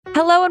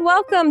Hello and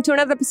welcome to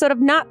another episode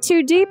of Not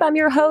Too Deep. I'm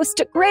your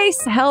host,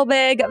 Grace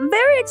Helbig.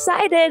 Very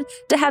excited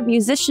to have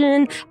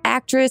musician,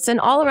 actress, and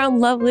all-around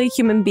lovely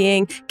human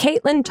being,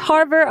 Kaitlyn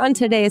Tarver, on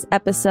today's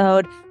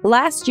episode.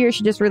 Last year,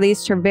 she just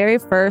released her very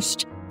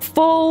first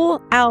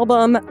full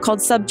album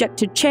called Subject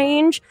to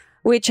Change,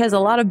 which has a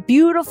lot of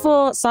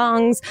beautiful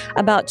songs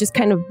about just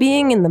kind of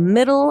being in the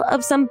middle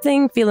of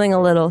something, feeling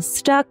a little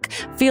stuck,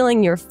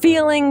 feeling your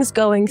feelings,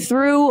 going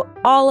through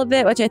all of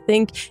it, which I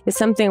think is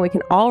something we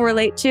can all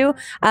relate to.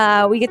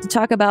 We get to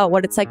talk about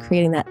what it's like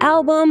creating that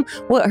album,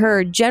 what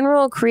her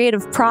general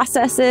creative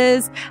process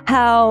is,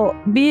 how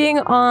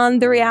being on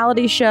the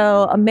reality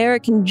show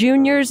American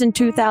Juniors in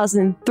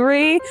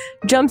 2003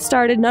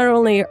 jump-started not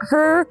only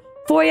her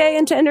foyer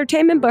into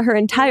entertainment, but her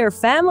entire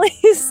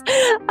family's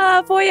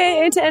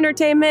foyer into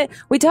entertainment.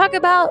 We talk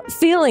about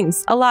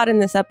feelings a lot in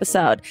this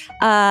episode.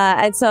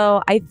 And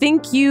so I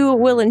think you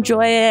will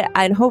enjoy it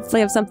and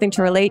hopefully have something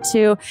to relate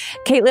to.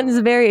 Kaitlyn is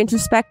a very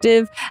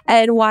introspective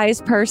and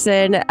wise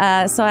person.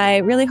 So I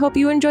really hope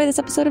you enjoy this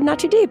episode of Not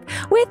Too Deep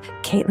with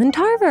Kaitlyn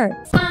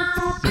Tarver.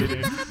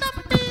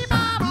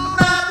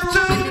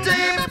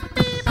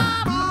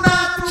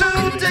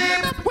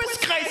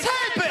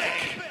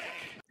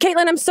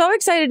 Kaitlyn, I'm so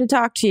excited to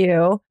talk to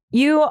you.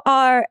 You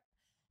are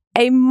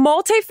a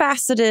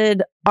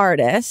multifaceted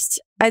artist.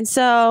 And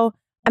so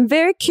I'm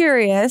very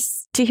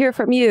curious to hear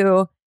from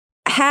you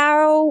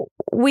how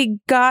we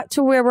got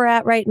to where we're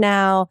at right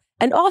now.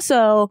 And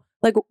also,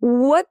 like,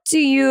 what do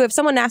you, if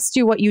someone asks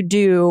you what you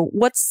do,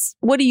 what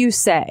do you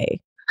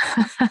say?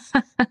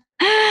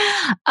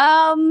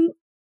 I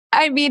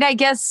mean, I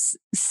guess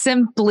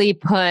simply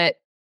put,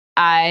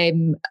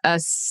 I'm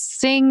a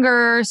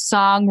singer,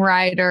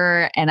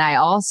 songwriter, and I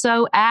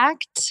also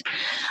act.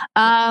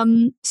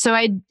 So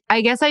I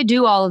guess I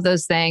do all of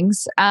those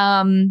things.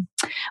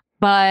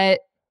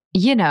 But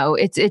you know,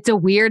 it's a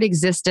weird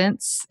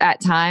existence at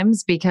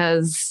times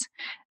because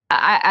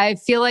I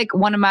feel like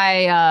one of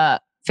my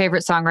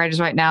favorite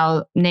songwriters right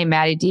now, named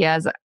Maddie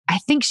Diaz, I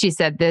think she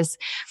said this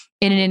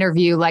in an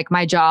interview, like,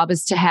 my job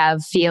is to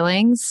have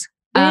feelings.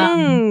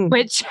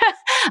 Which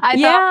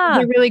I thought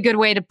was a really good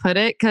way to put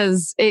it,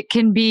 because it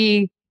can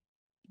be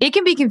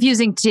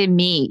confusing to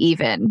me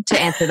even to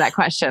answer that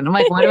question. I'm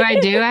like, what do I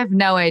do? I have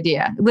no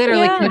idea.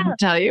 Literally couldn't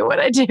tell you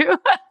what I do.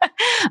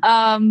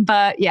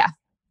 But yeah.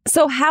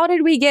 So how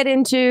did we get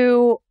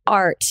into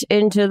art,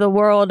 into the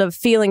world of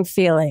feeling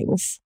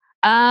feelings?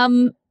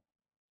 So,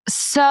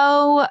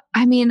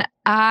 I mean,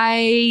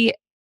 I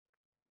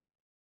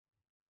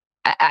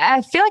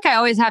feel like I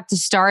always have to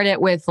start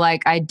it with,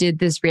 like, I did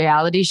this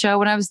reality show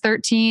when I was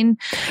 13.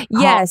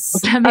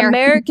 Yes.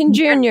 American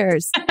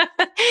Juniors.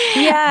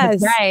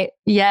 Yes. Right.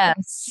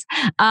 Yes.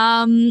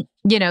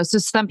 You know, so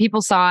some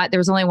people saw it. There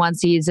was only one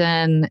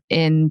season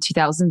in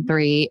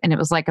 2003, and it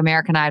was like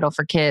American Idol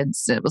for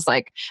kids. It was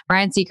like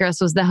Ryan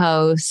Seacrest was the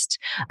host.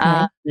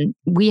 Okay.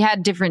 We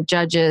had different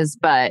judges,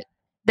 but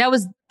that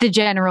was the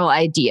general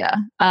idea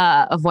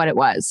of what it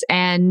was.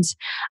 And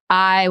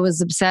I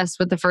was obsessed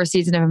with the first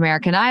season of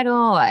American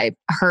Idol. I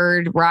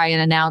heard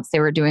Ryan announce they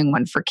were doing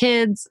one for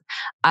kids.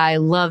 I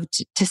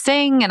loved to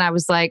sing, and I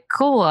was like,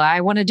 cool, I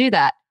want to do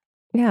that.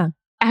 Yeah.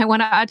 I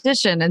want to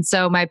audition. And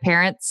so my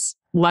parents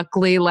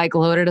luckily, like,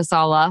 loaded us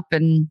all up,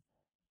 and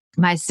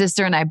my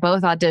sister and I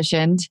both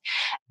auditioned.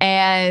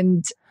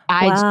 And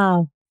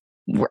I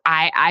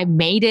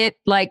made it,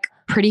 like,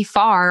 pretty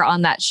far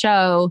on that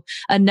show,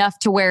 enough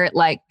to where it,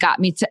 like, got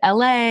me to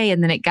LA,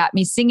 and then it got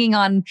me singing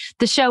on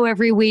the show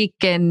every week.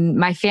 And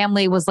my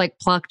family was, like,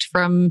 plucked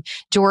from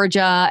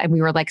Georgia, and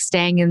we were, like,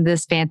 staying in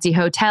this fancy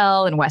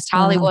hotel in West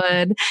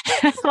Hollywood,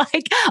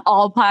 like,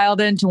 all piled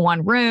into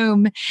one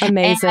room.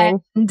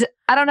 Amazing. And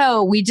I don't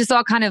know, we just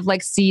all kind of,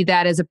 like, see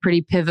that as a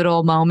pretty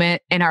pivotal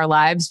moment in our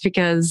lives,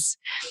 because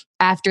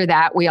after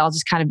that, we all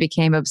just kind of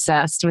became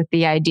obsessed with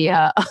the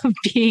idea of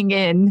being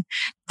in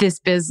this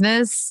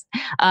business.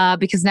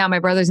 Because now my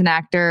brother's an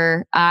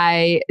actor.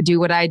 I do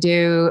what I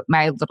do.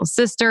 My little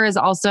sister is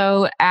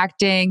also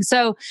acting.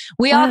 So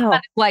we all kind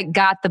of, like,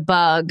 got the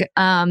bug.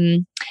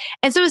 And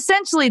so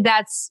essentially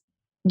that's,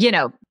 you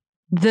know,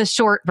 the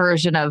short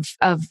version of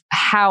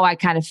how I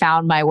kind of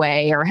found my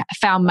way, or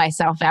found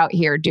myself out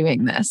here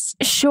doing this.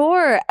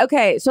 Sure.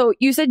 Okay. So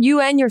you said you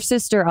and your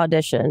sister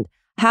auditioned.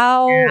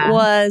 How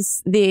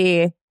was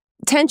the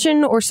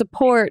tension or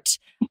support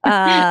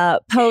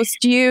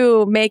post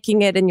you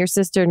making it and your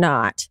sister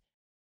not?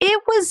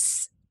 It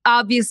was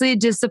obviously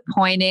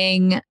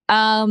disappointing.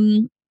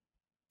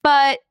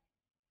 But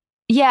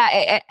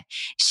yeah,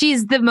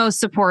 she's the most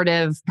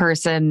supportive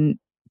person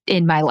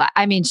in my life.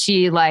 I mean,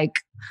 she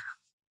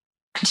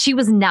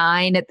was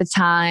 9 at the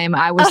time.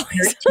 I was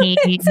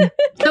 13. So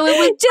it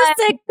was just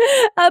like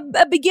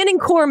a beginning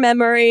core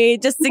memory,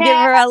 just to give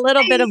her a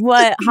little bit of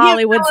what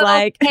Hollywood's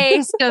like.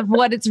 Taste of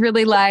what it's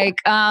really like.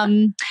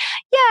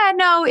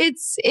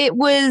 It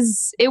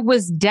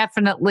was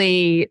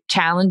definitely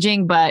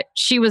challenging, but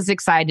she was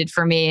excited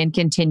for me and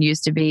continues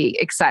to be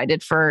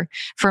excited for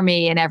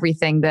me and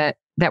everything that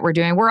that we're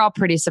doing. We're all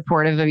pretty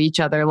supportive of each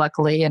other,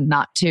 luckily, and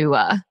not too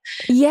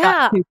Yeah.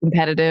 not too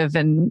competitive.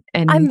 And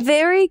I'm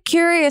very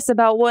curious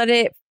about what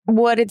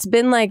it's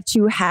been like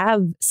to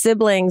have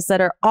siblings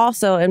that are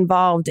also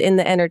involved in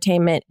the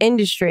entertainment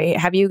industry.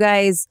 Have you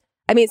guys,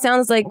 I mean, it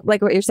sounds like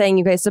what you're saying,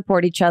 you guys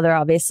support each other,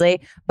 obviously,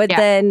 but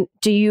then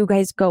do you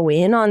guys go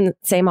in on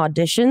same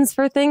auditions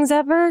for things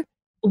ever?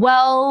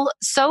 Well,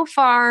 so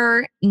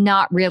far,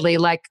 not really.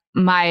 Like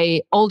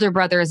my older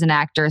brother is an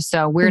actor,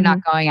 so we're not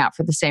going out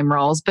for the same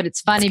roles. But it's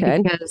funny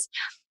because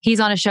he's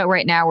on a show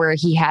right now where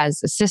he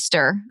has a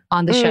sister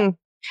on the show,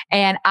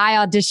 and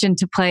I auditioned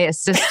to play his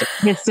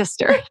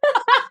sister.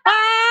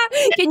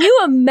 Can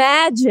you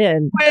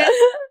imagine?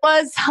 It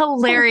was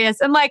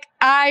hilarious. And like,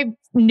 I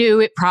knew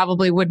it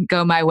probably wouldn't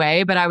go my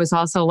way, but I was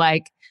also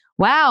like,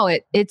 wow,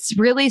 it's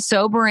really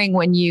sobering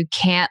when you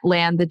can't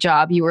land the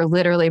job you were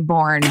literally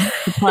born to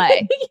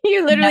play.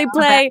 You literally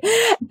play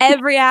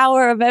every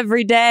hour of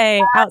every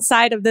day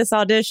outside of this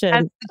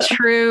audition. That's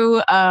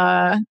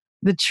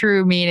the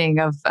true meaning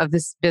of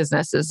this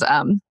business is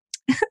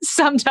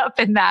summed up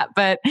in that.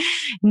 But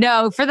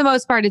no, for the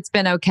most part, it's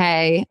been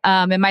okay.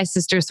 And my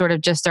sister's sort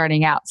of just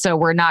starting out. So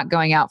we're not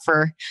going out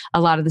for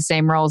a lot of the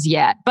same roles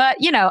yet. But,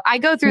 you know, I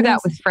go through that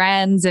with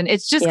friends and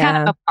it's just kind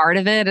of a part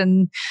of it.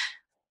 And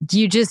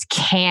you just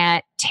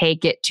can't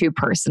take it too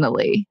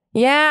personally.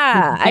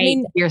 Yeah. I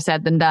mean, easier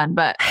said than done,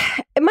 but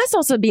it must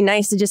also be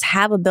nice to just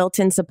have a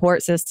built-in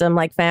support system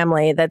like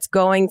family that's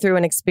going through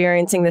and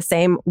experiencing the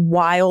same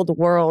wild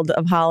world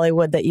of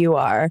Hollywood that you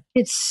are.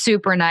 It's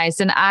super nice.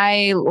 And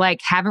I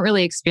haven't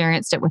really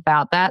experienced it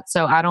without that.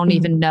 So I don't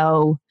even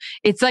know.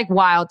 It's like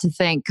wild to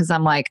think because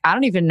I'm like, I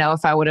don't even know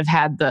if I would have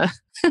had the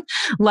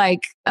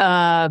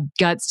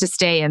guts to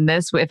stay in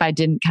this if I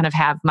didn't kind of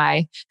have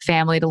my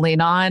family to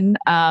lean on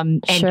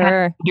and kind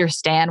of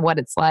understand what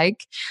it's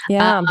like.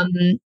 Yeah.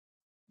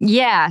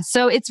 Yeah.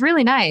 So it's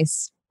really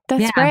nice.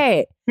 That's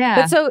great.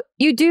 Yeah. But so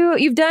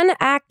you've done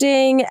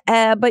acting,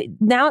 but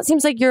now it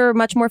seems like you're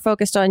much more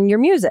focused on your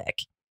music.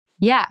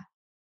 Yeah.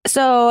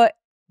 So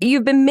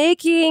you've been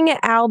making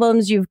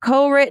albums, you've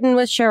co-written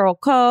with Cheryl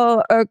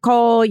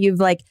Cole, you've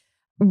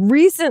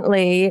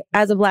recently,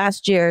 as of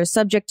last year,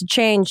 Subject to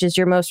Change is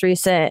your most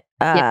recent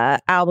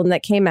album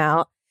that came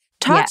out.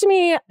 Talk to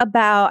me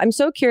about, I'm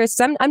so curious,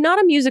 I'm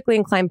not a musically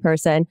inclined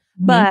person,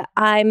 but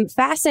I'm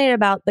fascinated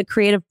about the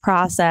creative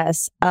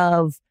process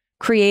of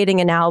creating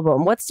an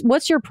album.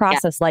 What's your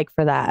process like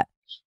for that?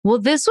 Well,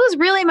 this was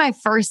really my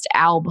first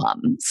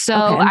album. So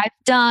I've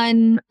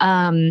done,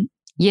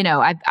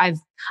 I've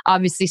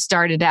obviously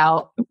started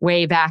out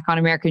way back on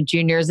American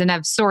Juniors and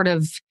I've sort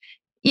of,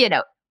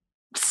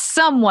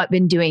 somewhat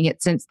been doing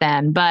it since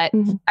then. But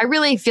I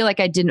really feel like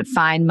I didn't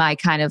find my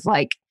kind of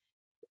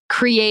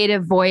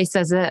creative voice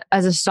as a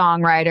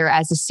songwriter,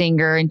 as a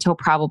singer until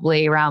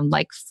probably around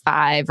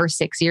 5 or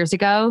 6 years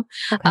ago.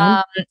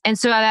 And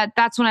so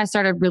that's when I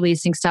started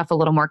releasing stuff a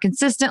little more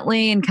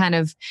consistently and kind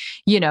of,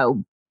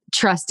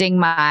 trusting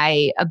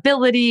my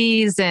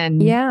abilities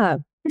and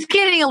just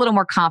getting a little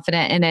more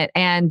confident in it.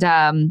 And,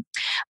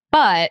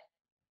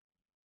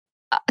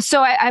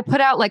 so I put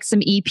out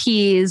some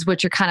EPs,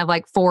 which are kind of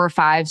 4 or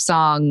 5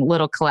 song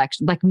little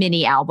collection,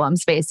 mini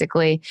albums,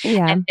 basically.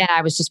 Yeah. And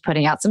I was just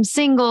putting out some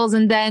singles.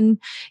 And then,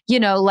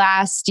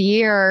 last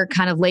year,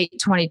 kind of late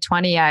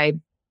 2020, I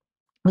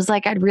was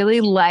like, I'd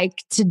really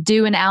like to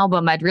do an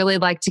album. I'd really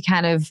like to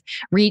kind of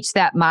reach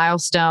that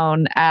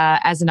milestone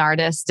as an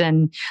artist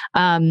and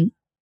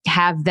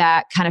have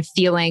that kind of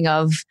feeling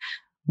of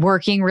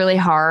working really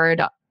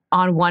hard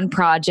on one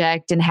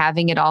project and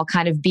having it all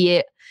kind of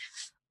be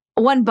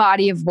one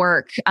body of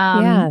work.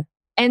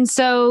 And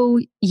so,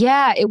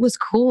 it was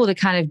cool to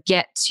kind of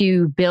get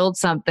to build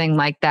something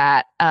like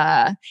that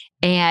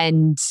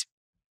and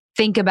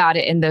think about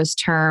it in those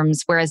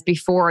terms. Whereas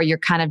before you're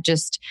kind of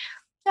just,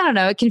 I don't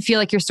know, it can feel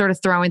like you're sort of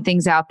throwing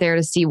things out there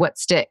to see what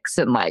sticks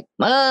and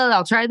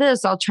I'll try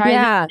this, I'll try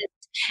that.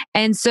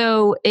 And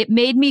so it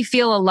made me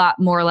feel a lot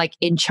more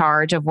in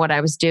charge of what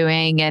I was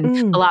doing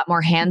and a lot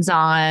more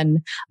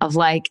hands-on of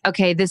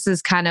okay, this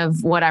is kind of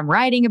what I'm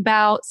writing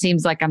about.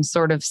 Seems like I'm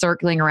sort of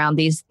circling around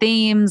these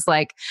themes.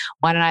 Why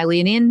don't I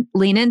lean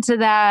into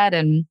that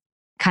and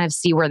kind of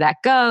see where that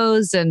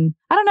goes? And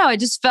I don't know,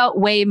 it just felt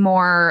way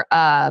more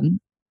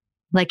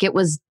like it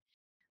was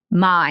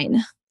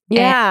mine.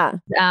 Yeah.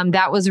 And,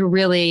 that was a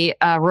really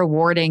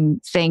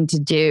rewarding thing to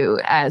do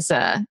as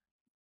a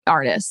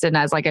artist and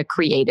as a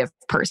creative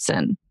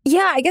person.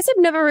 Yeah, I guess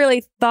I've never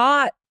really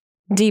thought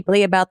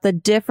deeply about the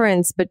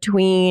difference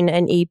between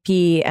an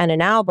EP and an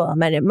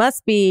album. And it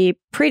must be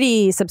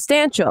pretty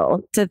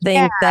substantial to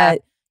think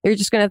that you're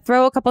just going to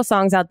throw a couple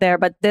songs out there,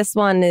 but this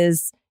one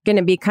is going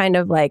to be kind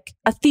of a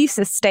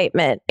thesis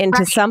statement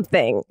into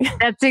something.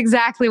 That's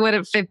exactly what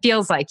it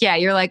feels like. Yeah,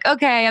 you're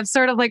okay, I've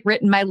sort of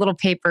written my little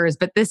papers,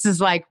 but this is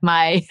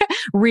my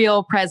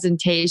real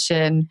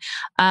presentation.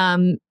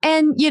 And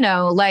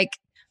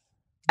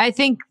I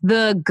think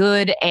the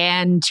good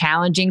and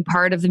challenging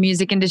part of the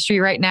music industry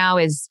right now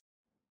is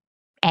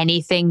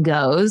anything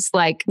goes.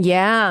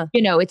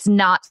 It's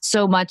not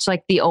so much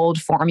the old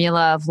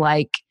formula of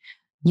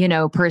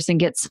person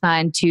gets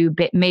signed to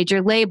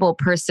major label,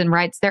 person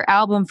writes their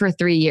album for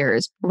 3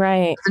 years,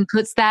 right, and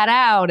puts that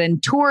out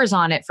and tours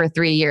on it for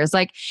 3 years.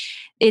 Like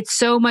it's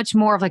so much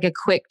more of like a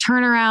quick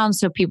turnaround.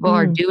 So people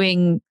are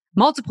doing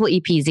multiple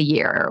EPs a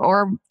year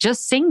or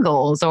just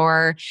singles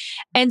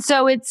and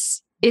so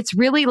it's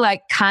really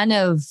like kind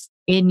of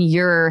in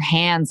your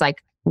hands,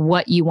 like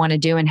what you want to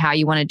do and how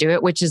you want to do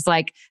it, which is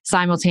like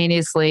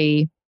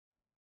simultaneously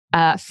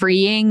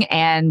freeing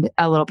and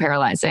a little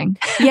paralyzing.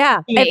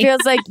 Yeah. It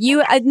feels like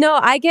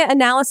I get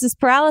analysis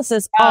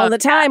paralysis all the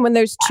time when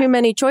there's too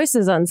many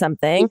choices on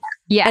something.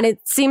 Yeah. And it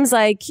seems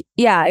like,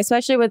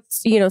 especially with,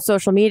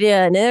 social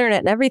media and internet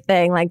and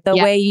everything, like the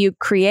way you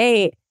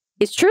create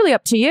is truly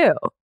up to you.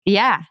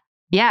 Yeah.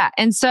 Yeah.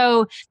 And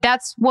so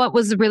that's what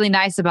was really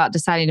nice about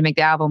deciding to make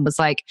the album was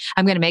like,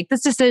 I'm going to make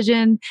this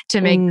decision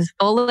to make this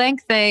full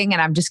length thing and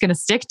I'm just going to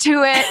stick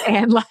to it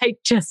and like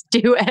just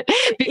do it.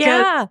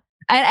 Because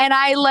And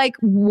I like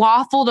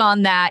waffled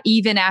on that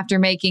even after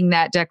making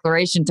that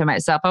declaration to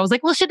myself. I was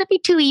like, well, should it be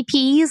 2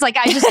 EPs? Like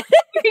I just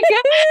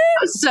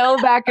was so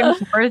back and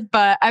forth,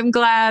 but I'm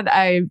glad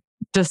I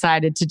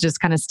decided to just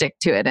kind of stick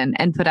to it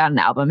and put out an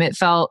album. It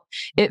felt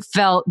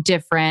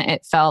different.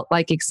 It felt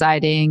like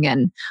exciting.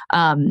 And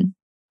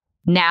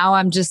now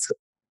I'm just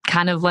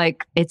kind of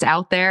like, it's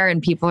out there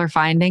and people are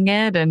finding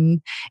it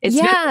and it's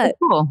really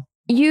cool.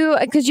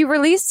 Because you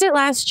released it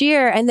last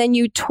year and then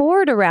you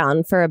toured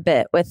around for a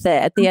bit with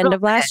it at the end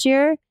of last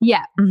year.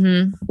 Yeah.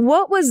 Mm-hmm.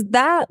 What was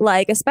that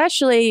like,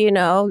 especially,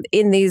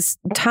 in these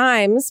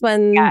times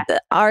when the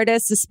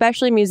artists,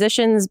 especially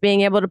musicians,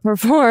 being able to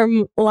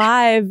perform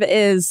live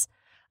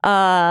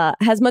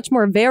has much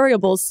more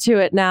variables to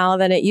it now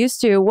than it used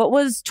to. What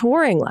was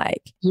touring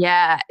like?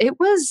 Yeah,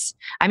 it was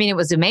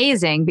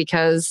amazing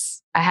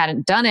because I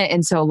hadn't done it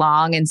in so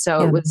long. And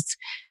so it was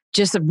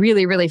just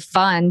really, really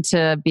fun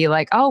to be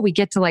like, oh, we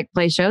get to like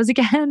play shows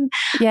again.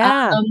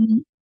 Yeah.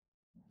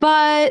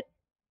 But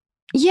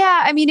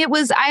yeah,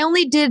 I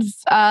only did,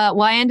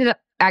 I ended up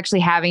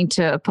actually having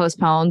to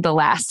postpone the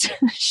last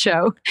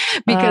show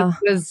because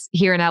it was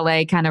here in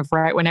LA kind of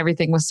right when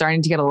everything was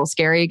starting to get a little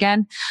scary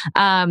again.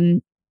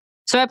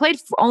 So I played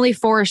only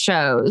 4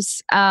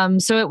 shows.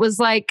 So it was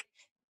like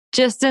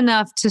just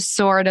enough to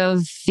sort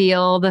of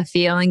feel the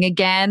feeling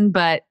again.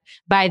 But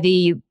by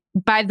the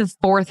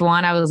 4th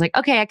one, I was like,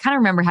 okay, I kind of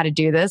remember how to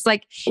do this.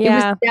 Like it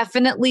was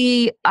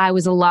definitely, I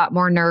was a lot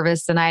more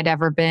nervous than I'd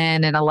ever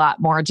been and a lot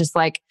more just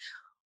like,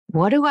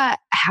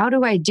 how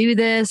do I do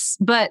this?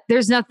 But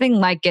there's nothing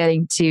like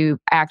getting to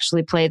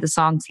actually play the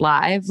songs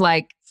live.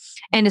 Like,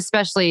 and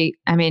especially,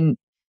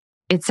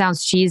 it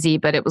sounds cheesy,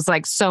 but it was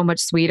like so much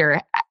sweeter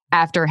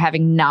after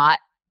having not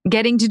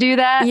getting to do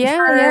that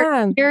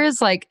for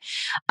years. Like,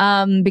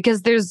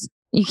 because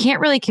you can't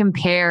really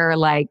compare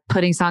like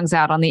putting songs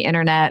out on the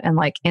internet and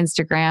like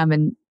Instagram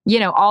and,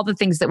 all the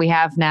things that we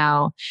have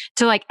now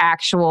to like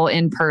actual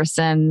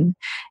in-person,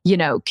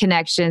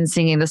 connection,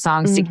 singing the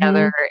songs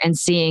together and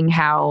seeing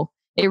how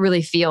it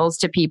really feels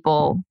to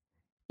people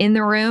in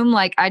the room.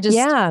 Like I just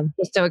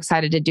was so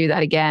excited to do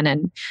that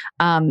again.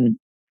 And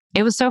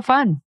it was so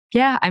fun.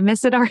 Yeah, I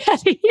miss it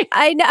already.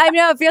 I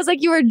know. It feels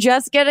like you were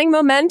just getting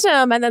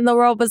momentum and then the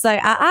world was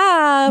like,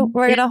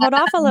 we're going to hold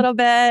off a little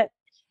bit.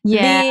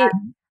 Yeah.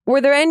 Were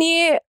there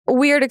any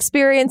weird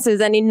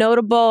experiences, any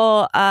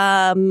notable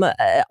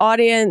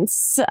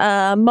audience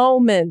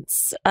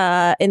moments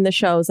in the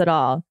shows at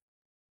all?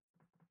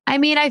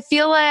 I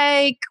feel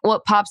like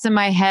what pops in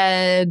my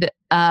head,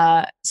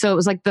 so it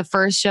was like the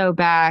first show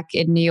back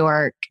in New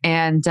York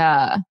and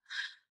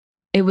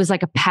it was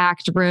like a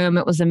packed room.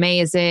 It was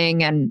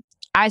amazing. And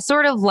I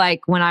sort of like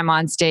when I'm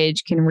on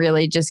stage can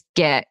really just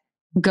get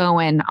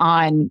going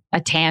on a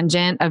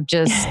tangent of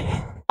just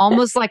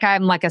almost like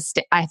I'm like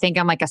I think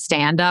I'm like a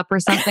stand-up or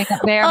something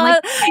up there. I'm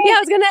like, I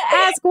was going to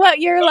ask what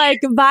your like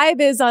vibe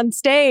is on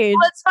stage.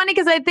 Well, it's funny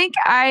because I think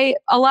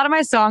a lot of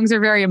my songs are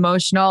very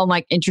emotional and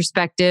like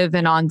introspective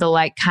and on the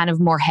like kind of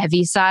more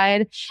heavy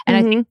side. And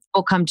I think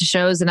people come to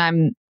shows and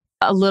I'm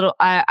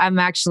I'm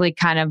actually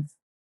kind of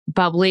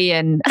bubbly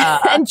and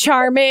and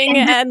charming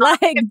and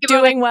like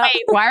doing well.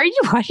 Wait, why do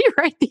you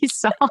write these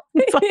songs?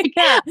 Like,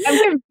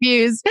 I'm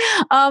confused.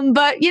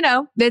 But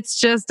it's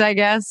just, I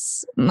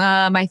guess,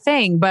 my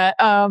thing. But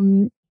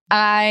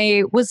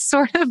I was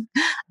sort of,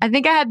 I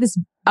think I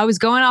was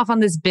going off on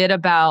this bit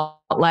about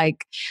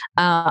like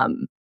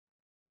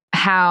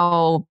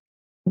how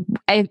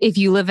if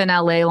you live in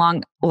LA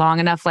long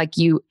enough, like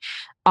you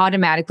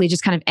automatically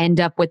just kind of end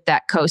up with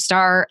that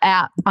CoStar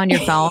app on your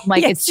phone.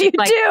 Like yes, it's just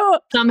like do.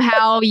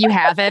 Somehow you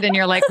have it and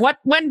you're like, what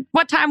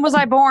time was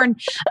I born?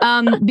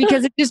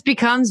 Because it just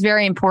becomes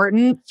very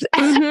important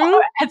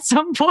at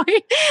some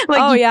point.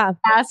 Like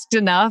asked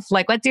enough,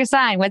 like, what's your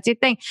sign? What's your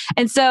thing?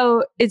 And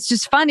so it's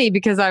just funny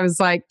because I was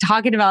like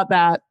talking about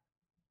that.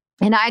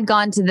 And I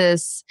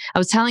was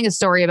telling a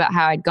story about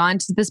how I'd gone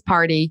to this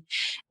party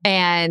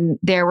and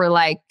there were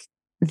like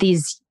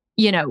these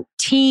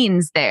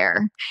teens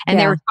there and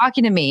they were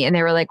talking to me and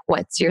they were like,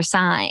 what's your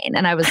sign?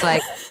 And I was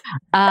like,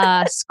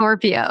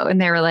 Scorpio. And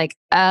they were like,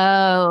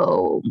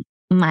 oh,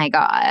 my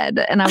God.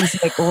 And I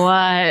was like,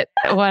 what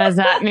does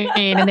that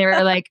mean? And they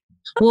were like,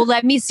 well,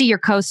 let me see your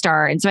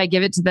co-star. And so I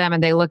give it to them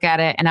and they look at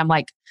it and I'm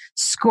like,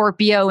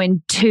 Scorpio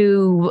in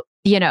 2,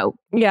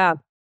 Yeah.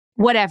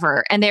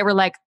 whatever. And they were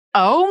like,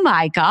 oh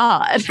my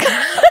God.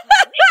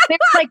 They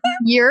were like,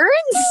 you're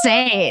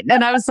insane.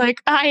 And I was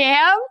like, I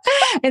am.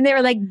 And they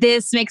were like,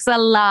 this makes a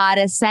lot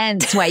of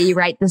sense why you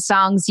write the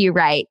songs you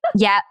write.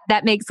 Yeah,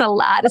 that makes a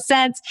lot of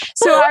sense.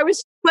 So I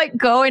was like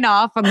going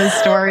off on this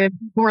story and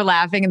people were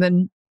laughing. And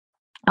then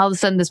all of a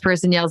sudden this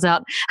person yells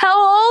out,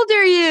 how old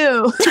are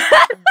you?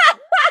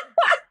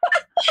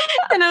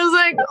 And I was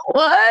like,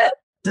 what?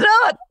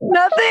 No,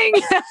 nothing.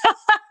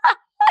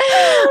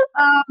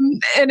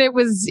 And it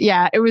was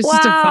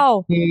just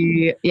a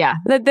funny,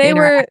 that they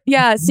were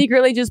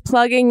secretly just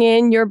plugging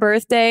in your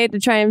birthday to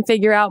try and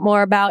figure out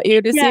more about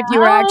you to see if you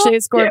were actually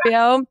a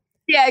Scorpio.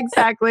 Yeah,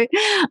 exactly.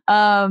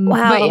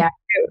 But yeah,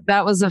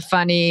 that was a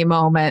funny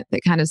moment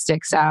that kind of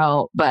sticks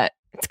out, but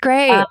it's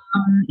great.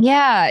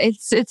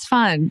 It's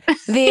fun. I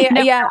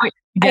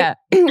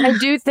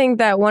do think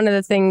that one of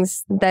the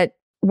things that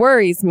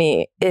worries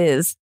me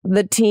is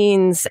the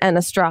teens and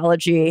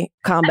astrology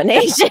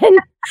combination.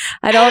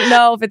 I don't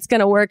know if it's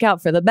going to work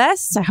out for the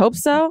best. I hope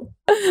so.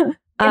 Who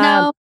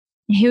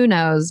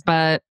knows?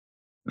 But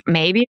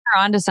maybe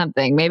they're onto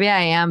something. Maybe I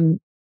am.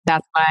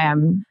 That's why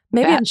I'm.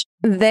 Maybe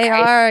they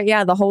are.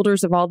 Yeah, the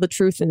holders of all the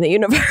truth in the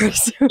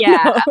universe.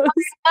 Yeah.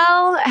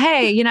 Well,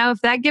 hey,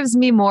 if that gives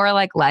me more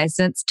like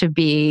license to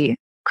be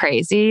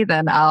crazy,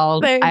 then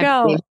There you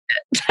go.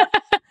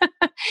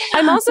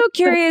 I'm also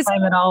curious.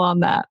 I'm it all on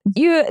that.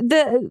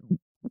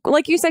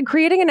 Like you said,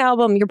 creating an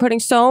album, you're putting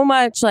so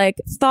much like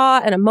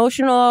thought and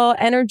emotional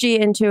energy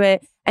into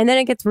it, and then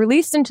it gets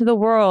released into the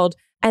world.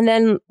 And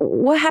then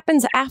what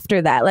happens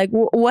after that? Like,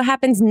 what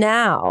happens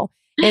now?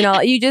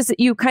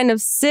 You kind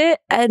of sit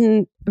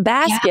and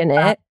bask in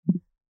it.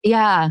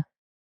 Yeah.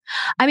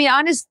 I mean,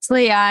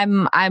 honestly,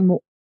 I'm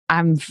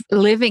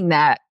living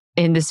that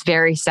in this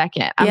very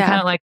second. I'm kind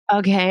of like,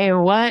 okay,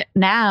 what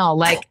now?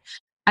 Like,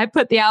 I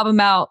put the album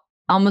out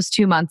almost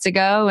 2 months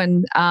ago,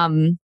 and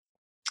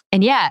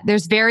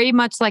there's very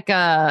much like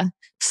a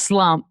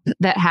slump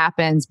that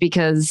happens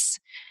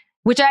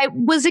which I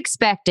was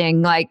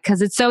expecting, like,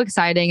 because it's so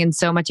exciting and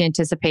so much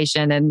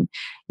anticipation, and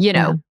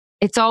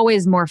it's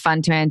always more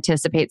fun to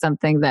anticipate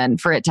something than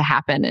for it to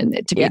happen and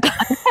it to be done.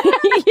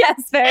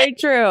 Yes, very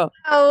true.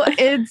 So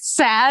it's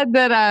sad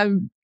that I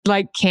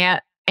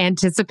can't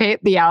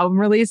anticipate the album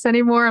release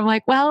anymore. I'm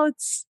like, well,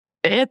 it's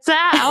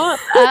out.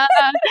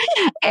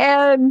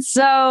 And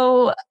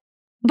so,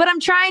 but I'm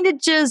trying to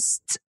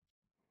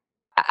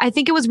I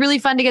think it was really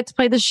fun to get to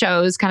play the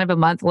shows kind of a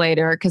month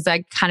later, because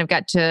I kind of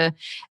got to,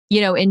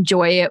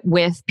 enjoy it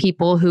with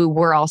people who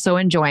were also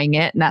enjoying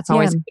it. And that's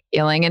always a good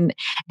feeling. And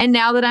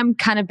now that I'm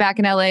kind of back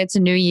in LA, it's a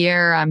new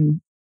year.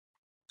 I'm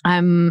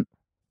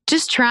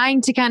just trying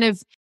to kind of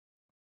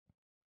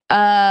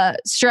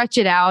stretch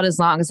it out as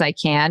long as I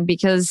can,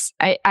 because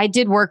I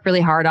did work really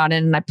hard on it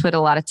and I put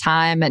a lot of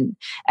time and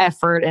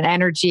effort and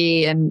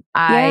energy, and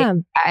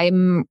I'm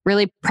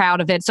really proud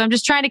of it. So I'm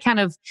just trying to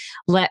kind of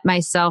let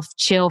myself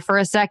chill for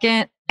a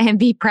second and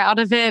be proud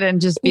of it,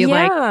 and just be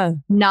like,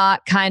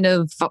 not kind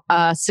of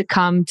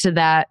succumb to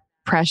that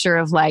pressure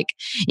of like,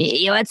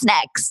 what's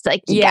next?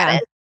 Like, you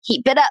gotta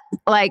keep it up.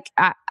 Like,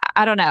 I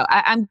don't know.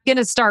 I'm going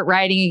to start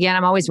writing again.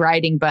 I'm always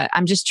writing, but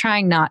I'm just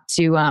trying not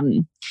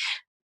to,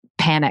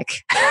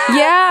 panic.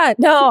 I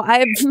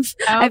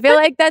feel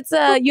like that's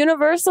a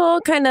universal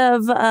kind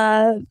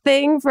of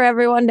thing for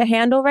everyone to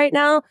handle right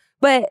now.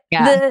 But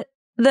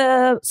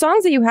the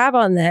songs that you have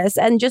on this,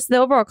 and just the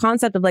overall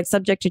concept of like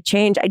subject to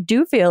change, I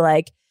do feel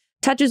like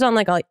touches on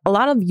like a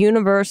lot of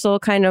universal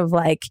kind of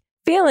like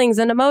feelings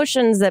and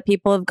emotions that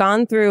people have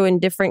gone through in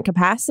different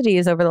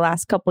capacities over the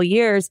last couple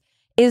years.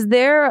 Is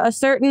there a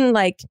certain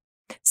like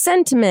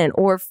sentiment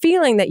or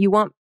feeling that you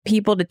want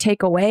people to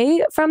take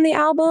away from the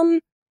album?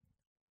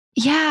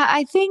 Yeah,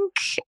 I think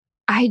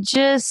I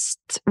just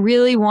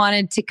really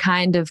wanted to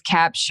kind of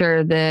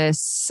capture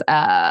this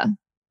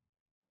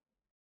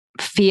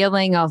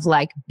feeling of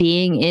like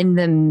being in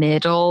the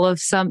middle of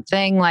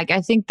something. Like,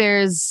 I think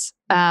there's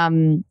a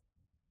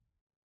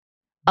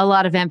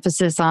lot of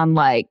emphasis on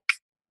like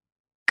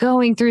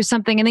going through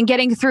something and then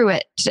getting through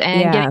it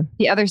and getting to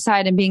the other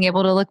side and being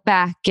able to look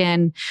back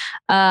and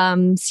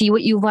see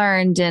what you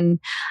learned. And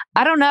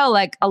I don't know,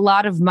 like a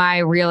lot of my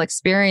real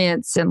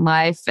experience in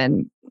life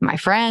and my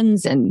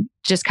friends and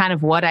just kind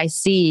of what I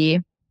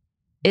see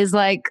is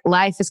like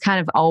life is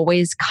kind of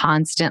always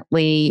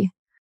constantly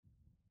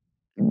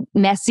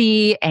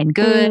messy and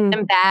good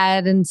and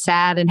bad and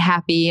sad and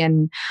happy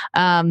and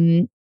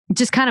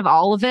just kind of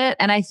all of it.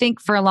 And I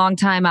think for a long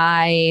time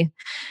I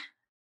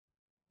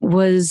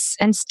was,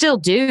 and still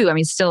do, I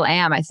mean, still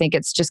am. I think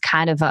it's just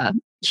kind of a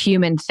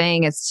human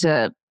thing. It's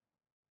to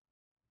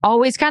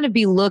always kind of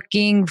be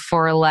looking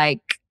for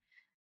like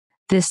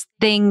this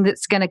thing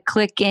that's going to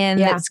click in,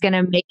 that's going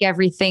to make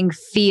everything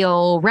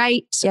feel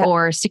right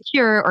or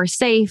secure or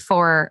safe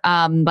or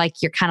like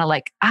you're kind of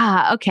like,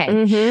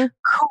 okay,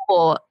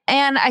 cool.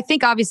 And I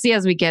think obviously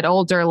as we get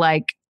older,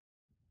 like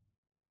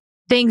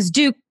things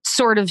do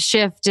sort of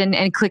shift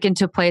and click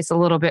into place a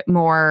little bit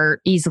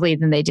more easily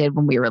than they did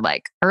when we were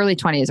like early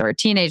 20s or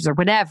teenagers or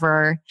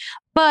whatever.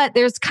 But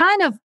there's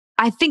kind of,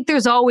 I think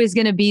there's always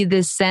going to be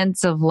this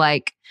sense of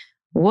like,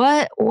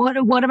 what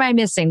am I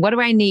missing? What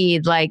do I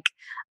need? Like,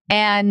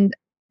 and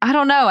I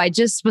don't know. I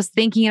just was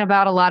thinking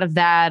about a lot of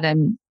that,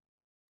 and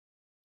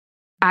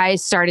I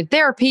started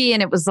therapy,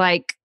 and it was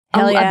like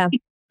a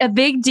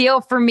big deal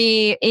for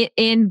me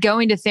in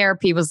going to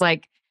therapy was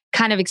like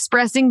kind of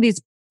expressing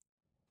these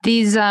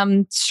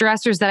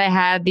stressors that I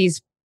had, these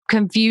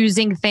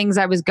confusing things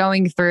I was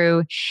going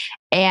through,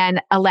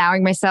 and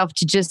allowing myself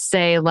to just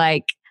say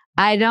like,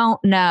 I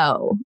don't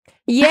know.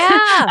 Yeah.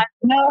 I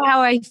don't know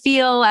how I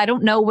feel. I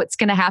don't know what's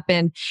going to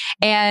happen.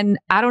 And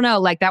I don't know,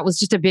 like that was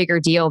just a bigger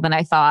deal than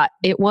I thought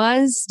it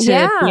was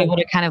to be able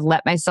to kind of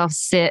let myself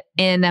sit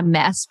in a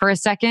mess for a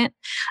second.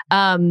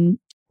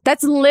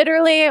 That's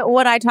literally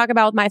what I talk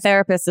about with my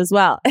therapist as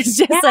well. It's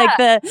just like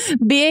the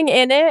being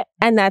in it,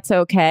 and that's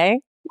okay.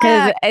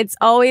 Because it's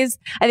always,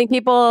 I think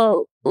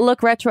people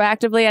look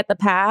retroactively at the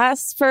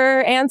past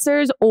for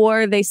answers,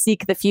 or they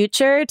seek the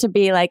future to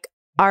be like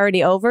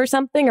already over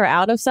something or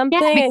out of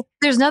something. Yeah,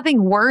 there's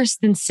nothing worse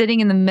than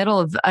sitting in the middle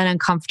of an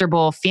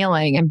uncomfortable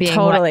feeling and being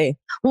like,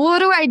 what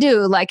do I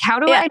do? Like, how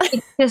do I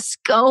make this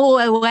go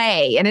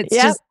away? And it's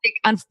just, like,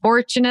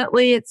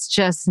 unfortunately, it's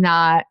just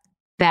not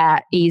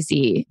that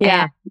easy.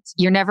 Yeah. And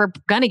you're never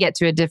going to get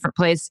to a different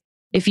place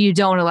if you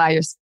don't allow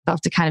yourself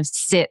to kind of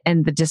sit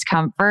in the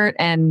discomfort.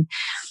 And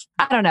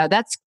I don't know,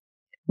 that's,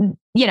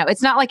 you know,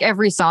 it's not like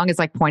every song is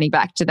like pointing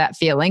back to that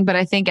feeling, but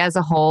I think as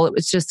a whole, it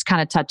was just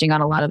kind of touching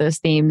on a lot of those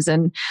themes,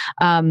 and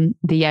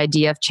the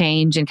idea of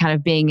change and kind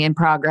of being in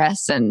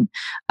progress and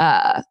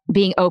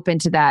being open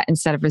to that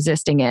instead of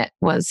resisting it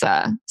was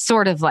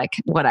sort of like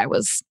what I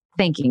was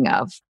thinking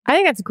of. I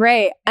think that's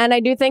great. And I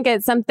do think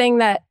it's something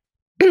that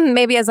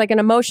maybe as like an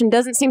emotion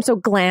doesn't seem so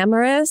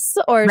glamorous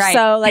or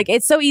so like,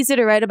 it's so easy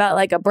to write about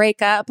like a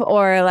breakup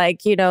or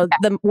like, you know,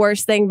 the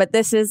worst thing, but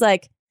this is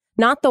like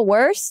not the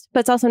worst,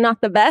 but it's also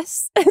not the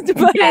best, but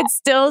it's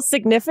still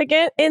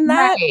significant in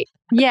that. Right.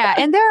 Yeah.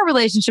 And there are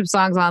relationship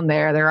songs on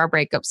there. There are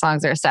breakup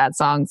songs, there are sad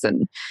songs,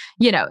 and,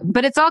 you know,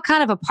 but it's all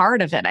kind of a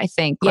part of it, I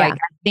think. Like,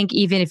 I think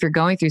even if you're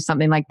going through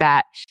something like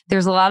that,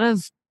 there's a lot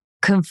of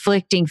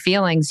conflicting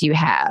feelings you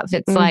have.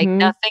 It's like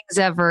nothing's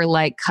ever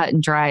like cut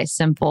and dry,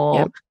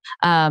 simple.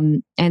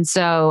 And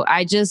so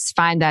I just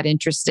find that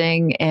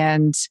interesting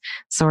and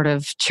sort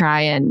of try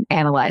and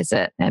analyze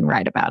it and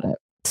write about it.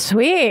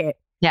 Sweet.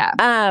 Yeah.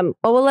 Well,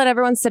 we'll let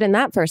everyone sit in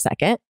that for a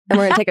second, and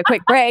we're going to take a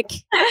quick break,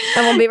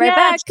 and we'll be right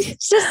back.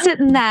 Just sit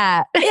in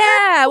that.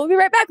 Yeah. We'll be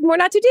right back. We're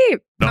not too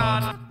deep.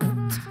 Not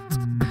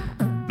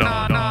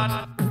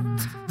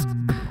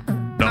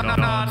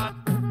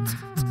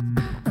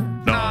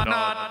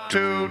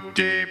too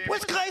deep.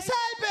 With Grace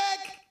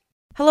Helbig.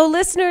 Hello,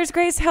 listeners.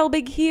 Grace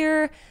Helbig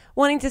here,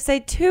 wanting to say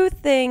two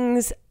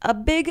things. A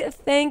big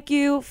thank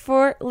you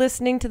for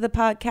listening to the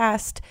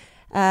podcast.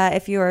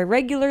 If you're a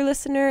regular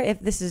listener,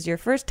 if this is your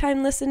first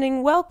time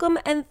listening, welcome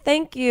and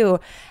thank you.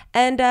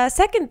 And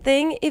second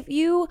thing, if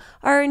you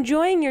are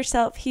enjoying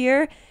yourself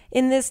here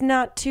in this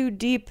not too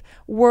deep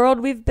world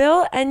we've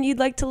built and you'd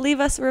like to leave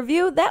us a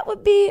review, that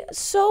would be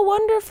so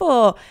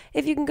wonderful.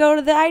 If you can go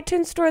to the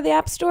iTunes store, the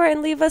App Store,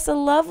 and leave us a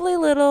lovely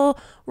little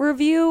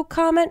review,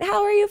 comment.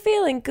 How are you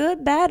feeling?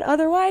 Good, bad,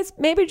 otherwise?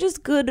 Maybe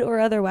just good or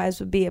otherwise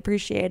would be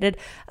appreciated.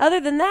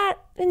 Other than that,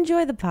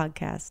 enjoy the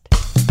podcast.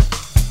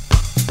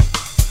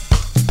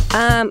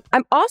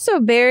 I'm also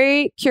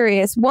very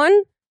curious.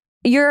 One,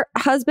 your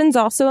husband's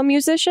also a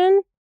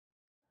musician?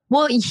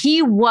 Well,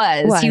 he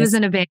was. He was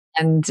in a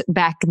band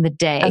back in the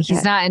day. Okay.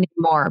 He's not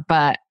anymore,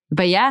 but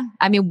yeah.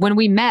 I mean, when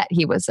we met,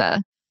 he was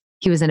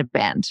in a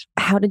band.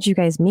 How did you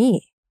guys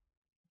meet?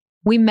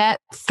 We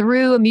met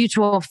through a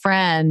mutual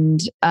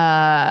friend,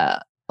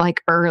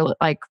 like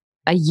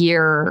a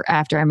year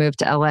after I moved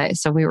to LA.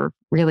 So we were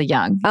really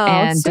young. Oh,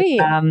 and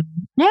sweet.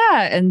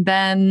 And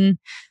then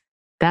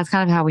that's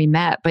kind of how we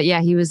met. But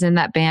yeah, he was in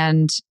that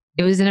band.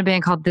 It was in a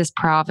band called This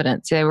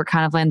Providence. They were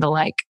kind of in the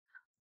like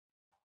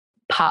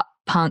pop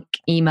punk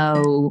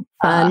emo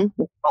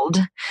world,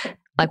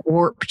 like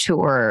Warped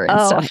Tour and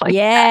stuff like that.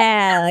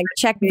 Yeah, like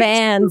Czech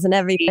Vans and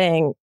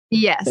everything.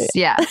 Yes,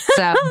 yeah.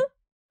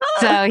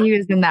 So he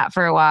was in that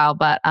for a while,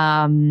 but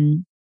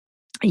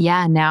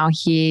yeah, now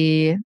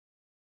he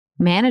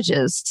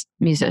manages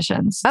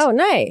musicians. Oh,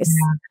 nice.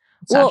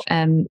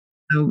 And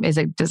is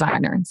a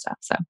designer and stuff.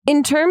 So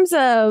in terms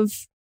of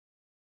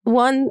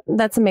one,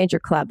 that's a major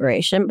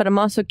collaboration, but I'm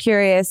also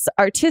curious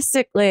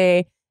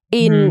artistically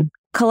in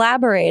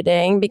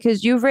collaborating,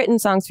 because you've written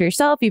songs for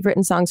yourself, you've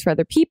written songs for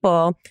other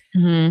people.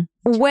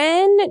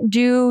 When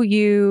do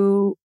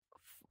you,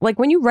 like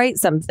when you write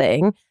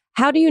something,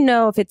 how do you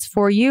know if it's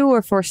for you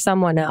or for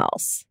someone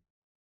else?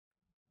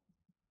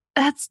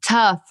 That's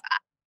tough.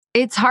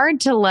 It's hard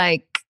to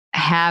like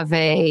have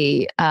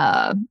a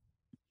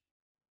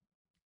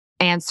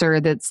answer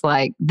that's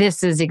like,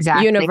 this is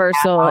exactly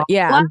universal. how.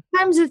 Yeah. A lot of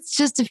times it's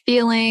just a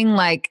feeling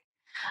like,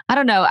 I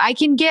don't know, I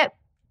can get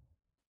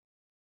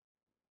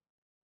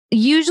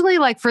usually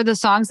like for the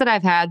songs that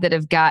I've had that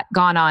have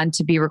gone on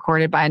to be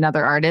recorded by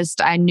another artist,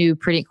 I knew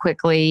pretty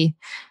quickly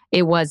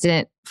it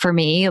wasn't for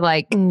me.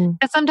 Like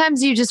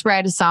sometimes you just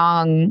write a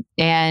song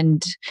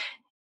and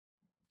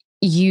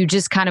you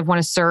just kind of want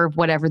to serve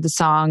whatever the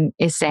song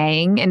is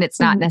saying. And it's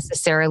not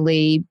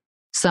necessarily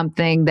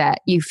something that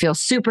you feel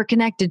super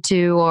connected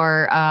to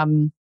or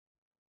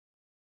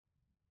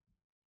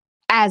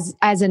as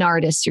an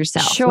artist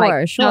yourself.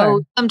 Sure.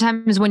 So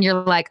sometimes when you're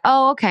like,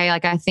 oh, okay,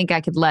 like I think I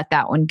could let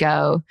that one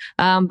go.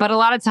 But a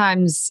lot of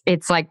times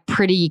it's like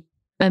pretty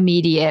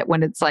immediate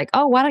when it's like,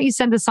 oh, why don't you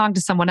send the song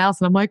to someone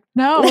else? And I'm like,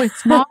 no,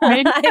 it's mine.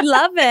 I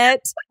love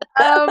it.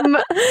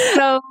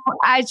 So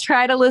I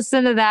try to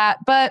listen to that,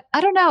 but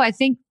I don't know. I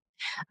think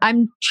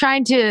I'm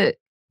trying to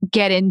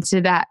get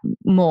into that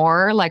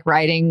more, like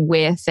writing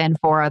with and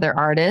for other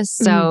artists.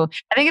 So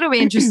I think it'll be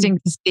interesting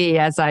to see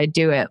as I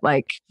do it,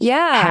 like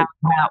how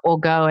that will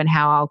go and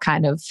how I'll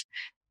kind of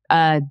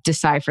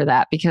decipher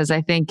that, because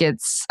I think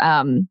it's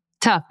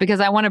tough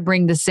because I want to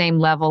bring the same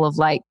level of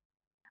like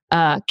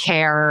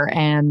care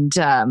and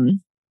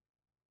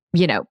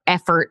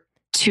effort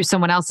to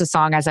someone else's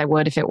song as I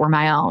would if it were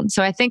my own.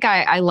 So I think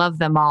I love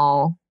them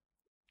all,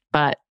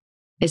 but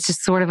it's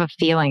just sort of a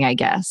feeling, I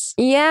guess.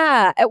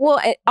 Yeah.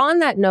 Well, on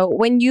that note,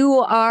 when you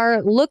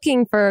are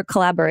looking for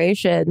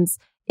collaborations,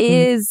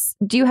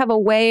 do you have a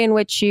way in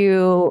which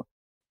you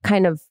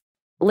kind of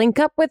link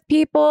up with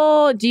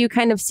people? Do you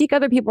kind of seek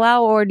other people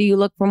out, or do you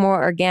look for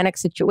more organic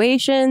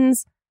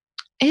situations?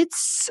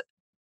 It's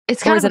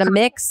kind of a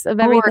mix of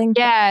everything?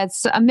 Yeah,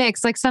 it's a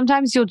mix. Like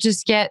sometimes you'll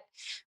just get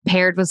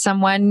paired with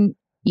someone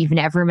you've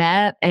never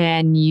met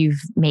and you've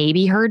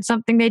maybe heard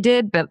something they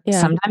did, but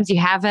sometimes you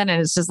haven't.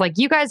 And it's just like,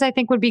 you guys, I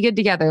think would be good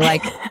together.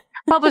 Like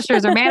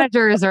publishers or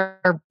managers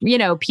or,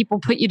 people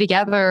put you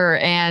together.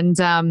 And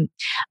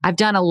I've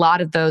done a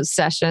lot of those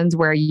sessions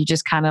where you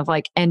just kind of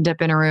like end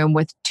up in a room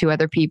with two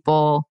other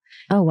people.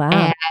 Oh, wow.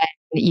 And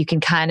you can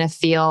kind of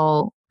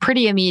feel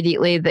pretty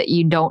immediately that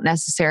you don't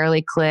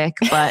necessarily click,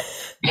 but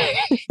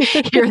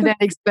you're then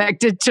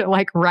expected to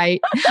like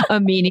write a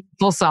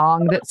meaningful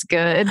song that's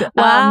good.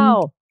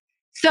 Wow.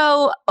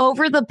 So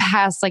over the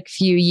past like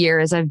few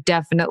years, I've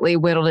definitely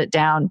whittled it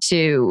down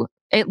to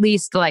at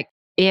least like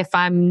if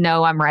I'm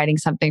writing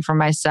something for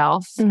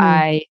myself,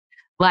 I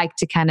like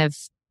to kind of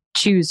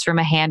choose from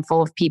a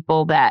handful of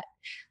people that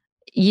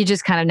you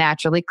just kind of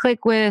naturally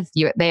click with.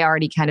 They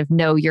already kind of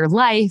know your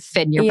life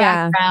and your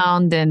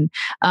background. And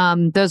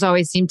those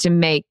always seem to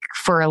make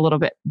for a little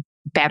bit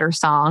better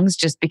songs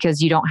just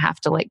because you don't have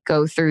to like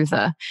go through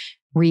the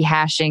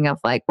rehashing of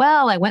like,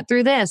 well, I went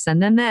through this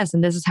and then this,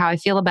 and this is how I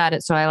feel about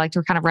it. So I like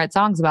to kind of write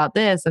songs about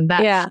this and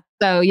that. Yeah.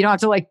 So you don't have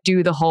to like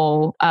do the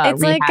whole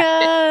it's like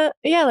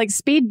like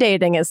speed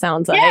dating, it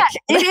sounds like. Yeah,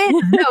 it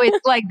is. No,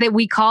 it's like that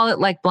we call it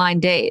like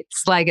blind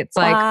dates. Like it's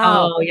like,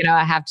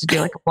 I have to do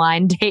like a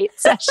blind date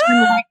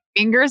session, like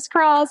fingers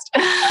crossed.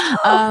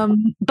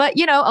 But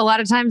a lot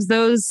of times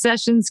those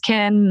sessions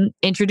can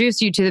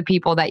introduce you to the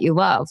people that you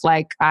love.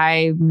 Like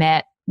I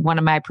met one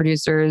of my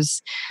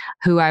producers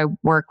who I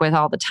work with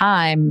all the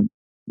time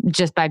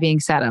just by being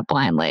set up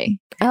blindly.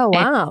 Oh,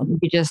 wow. And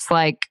you just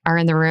like are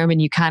in the room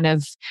and you kind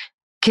of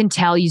can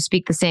tell you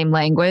speak the same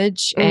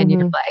language and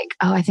you're like,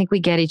 oh, I think we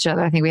get each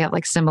other. I think we have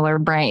like similar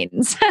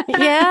brains.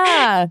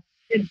 Yeah.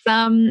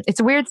 It's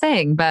a weird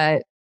thing,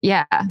 but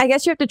yeah. I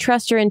guess you have to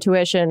trust your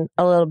intuition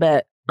a little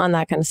bit on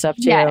that kind of stuff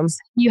too. Yes,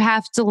 you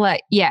have to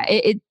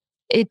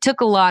it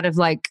took a lot of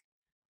like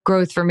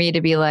growth for me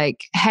to be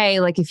like, hey,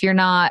 like if you're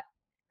not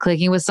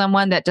clicking with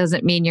someone, that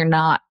doesn't mean you're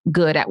not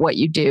good at what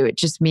you do. It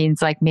just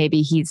means like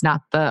maybe he's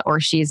not or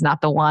she's not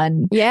the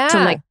one to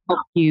like help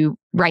you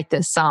write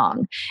this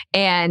song.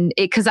 And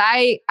because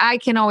I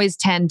can always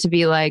tend to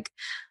be like,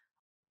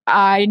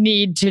 I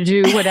need to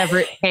do whatever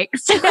it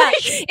takes.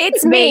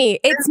 It's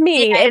me. It's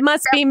me. Yeah, it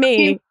must be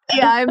me.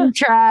 Yeah, I'm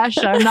trash.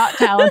 I'm not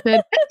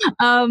talented.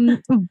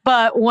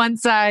 But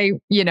once I,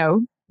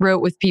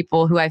 wrote with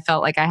people who I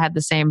felt like I had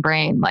the same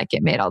brain, like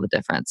it made all the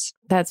difference.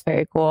 That's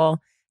very cool.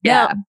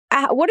 Yeah.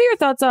 Now, what are your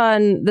thoughts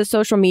on the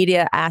social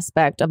media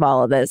aspect of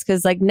all of this?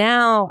 Because like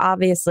now,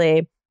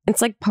 obviously,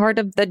 it's like part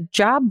of the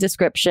job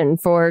description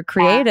for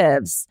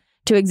creatives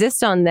to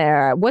exist on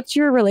there. What's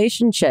your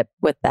relationship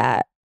with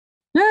that?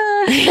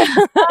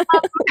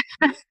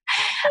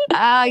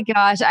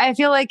 Gosh, I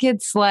feel like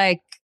it's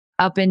like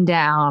up and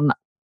down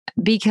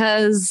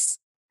because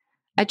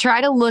I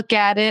try to look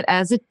at it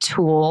as a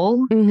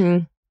tool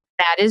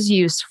that is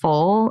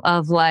useful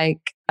of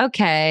like,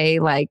 okay,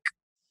 like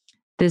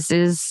this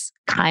is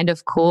kind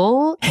of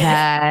cool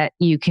that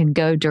you can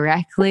go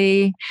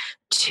directly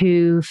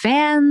to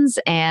fans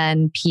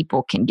and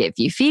people can give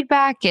you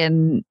feedback.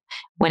 And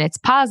when it's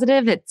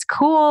positive, it's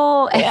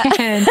cool.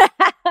 And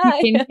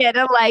you can get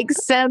a like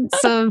sense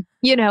of,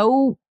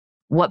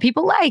 what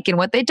people like and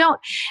what they don't.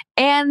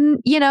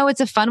 And,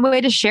 it's a fun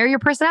way to share your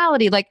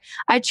personality. Like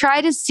I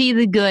try to see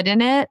the good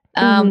in it.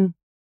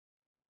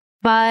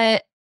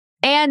 But,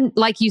 and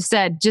like you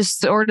said,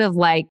 just sort of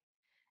like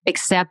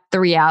accept the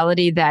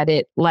reality that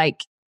it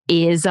like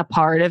is a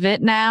part of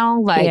it now.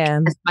 Like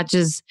as much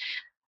as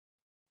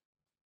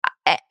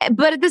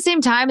But at the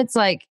same time, it's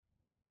like,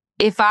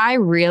 if I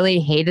really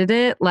hated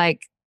it,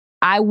 like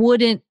I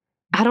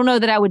don't know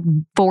that I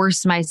would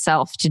force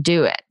myself to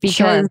do it,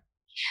 because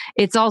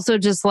it's also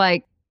just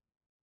like,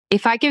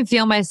 if I can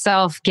feel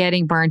myself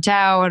getting burnt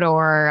out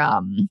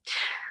or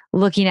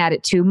looking at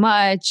it too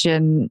much,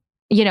 and,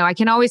 I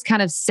can always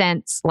kind of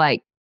sense,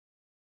 like,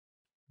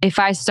 if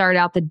I start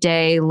out the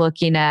day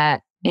looking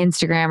at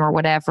Instagram or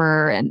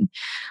whatever, and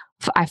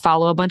I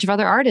follow a bunch of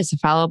other artists, I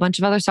follow a bunch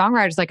of other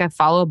songwriters, like I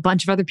follow a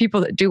bunch of other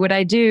people that do what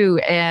I do,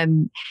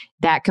 and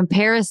that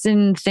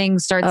comparison thing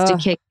starts to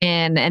kick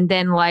in. And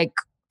then like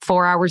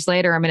 4 hours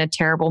later, I'm in a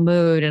terrible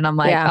mood, and I'm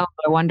like, oh,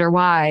 I wonder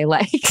why.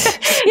 Like,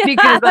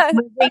 because I'm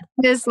living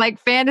this like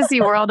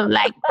fantasy world of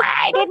like,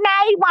 why didn't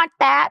I want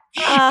that?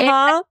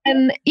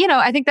 And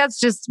I think that's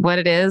just what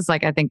it is.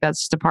 Like, I think that's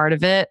just a part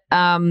of it.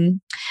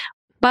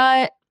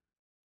 But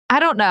I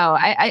don't know.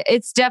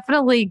 It's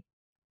definitely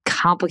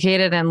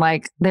complicated, and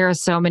like there are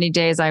so many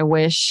days I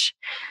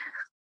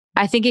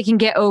think it can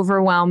get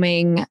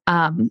overwhelming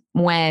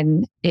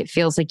when it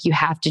feels like you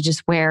have to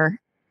just wear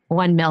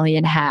 1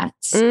 million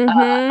hats. As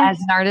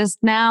an artist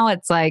now,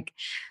 it's like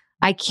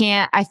I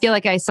feel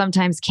like I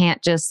sometimes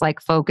can't just like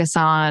focus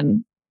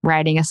on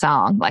writing a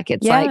song. Like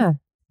it's like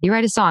you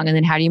write a song, and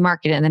then how do you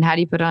market it? And then how do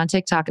you put it on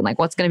TikTok? And like,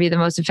 what's going to be the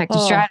most effective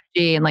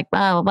strategy? And like,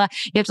 blah, blah, blah.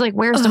 You have to like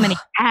wear so many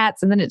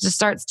hats, and then it just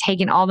starts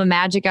taking all the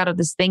magic out of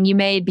this thing you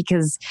made,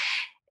 because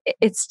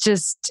it's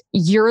just,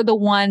 you're the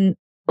one,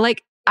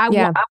 like, I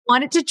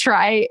want it to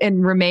try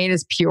and remain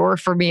as pure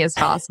for me as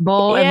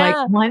possible. And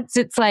like, once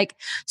it's like,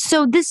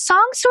 so this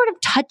song's sort of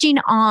touching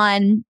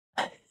on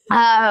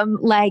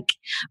like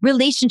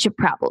relationship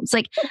problems.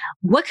 Like,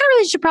 what kind of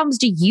relationship problems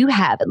do you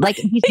have? Like,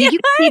 you think you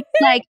could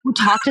like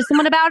talk to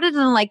someone about it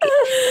and like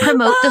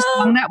promote the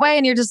song that way,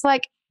 and you're just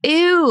like,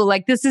 ew,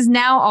 like this is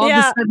now all of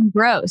a sudden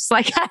gross.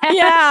 Like,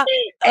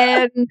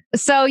 and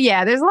so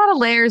there's a lot of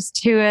layers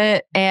to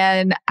it,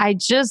 and I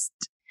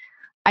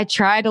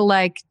try to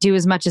like do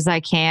as much as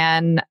I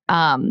can,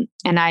 and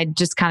I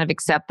just kind of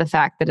accept the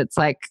fact that it's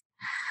like,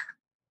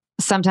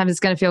 sometimes it's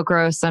going to feel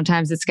gross.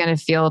 Sometimes it's going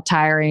to feel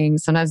tiring.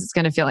 Sometimes it's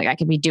going to feel like I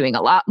could be doing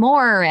a lot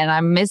more and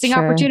I'm missing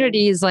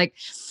opportunities. Like,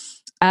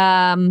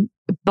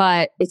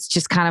 but it's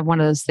just kind of one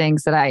of those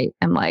things that I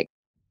am like,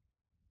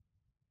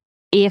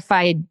 if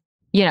I'm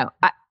an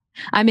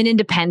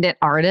independent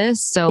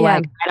artist. So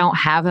like, I don't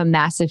have a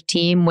massive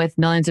team with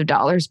millions of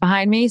dollars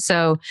behind me.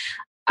 So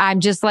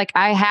I'm just like,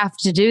 I have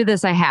to do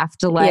this. I have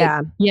to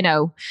like,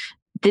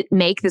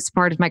 make this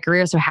part of my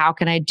career. So how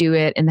can I do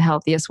it in the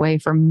healthiest way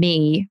for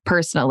me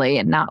personally,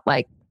 and not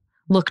like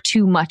look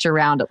too much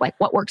around at like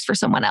what works for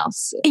someone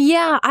else?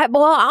 Yeah.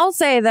 I'll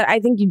say that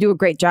I think you do a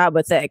great job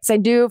with it, because I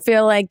do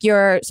feel like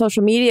your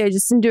social media,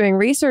 just in doing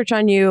research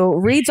on you,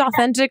 reads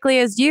authentically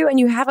as you, and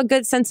you have a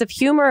good sense of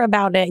humor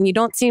about it, and you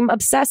don't seem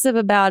obsessive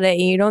about it,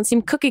 and you don't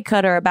seem cookie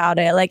cutter about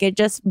it. Like, it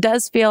just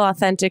does feel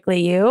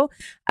authentically you,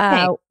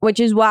 which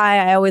is why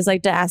I always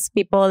like to ask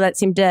people that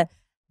seem to,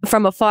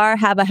 from afar,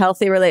 have a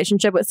healthy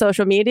relationship with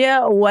social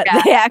media, what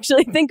they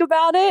actually think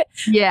about it.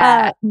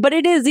 But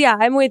it is,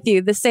 I'm with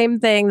you. The same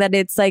thing, that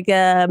it's like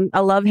a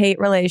love-hate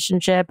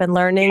relationship, and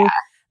learning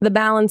the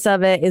balance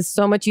of it is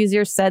so much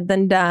easier said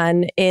than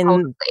done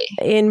in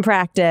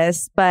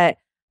practice. But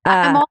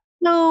I'm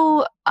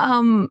also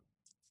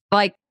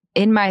like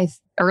in my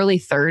early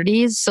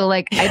 30s. So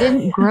like, I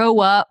didn't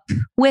grow up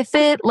with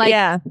it.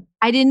 Like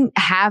I didn't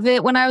have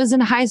it when I was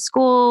in high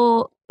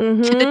school to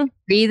the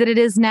degree that it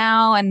is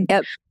now. And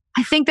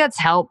I think that's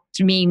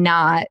helped me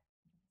not,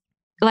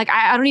 like,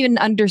 I don't even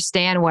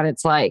understand what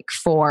it's like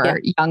for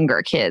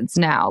younger kids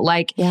now.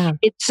 Like,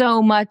 it's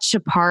so much a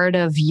part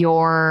of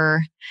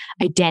your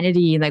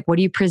identity. Like, what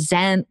do you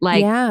present?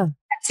 Like, that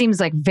seems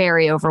like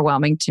very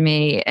overwhelming to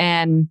me.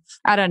 And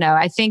I don't know.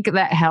 I think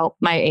that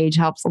my age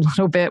helps a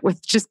little bit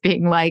with just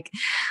being like,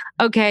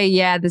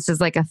 okay, this is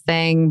like a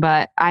thing,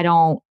 but I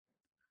don't.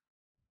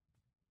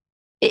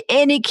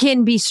 And it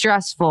can be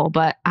stressful,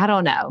 but I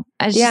don't know.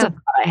 It's just a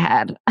thought I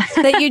had.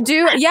 That you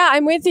do. Yeah,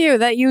 I'm with you.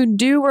 That you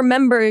do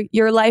remember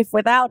your life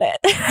without it.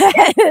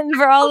 And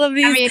for all of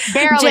these. I mean,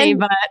 barely,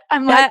 but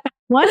I'm like,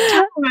 one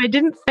time I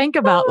didn't think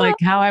about like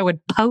how I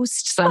would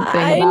post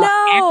something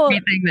about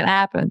everything that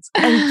happens.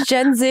 And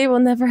Gen Z will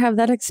never have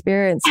that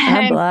experience.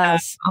 God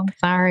bless. I'm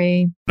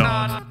sorry.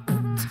 Not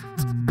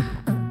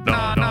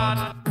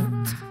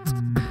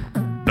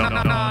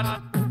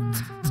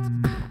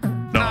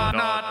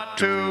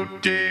too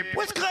deep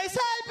with Grace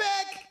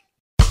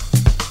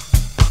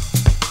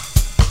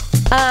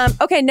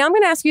Helbig. Okay, now I'm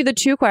going to ask you the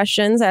two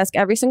questions I ask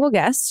every single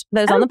guest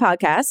that is on the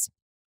podcast.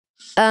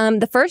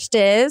 The first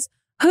is,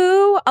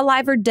 who,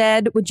 alive or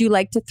dead, would you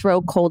like to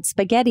throw cold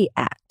spaghetti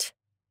at?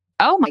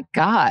 Oh my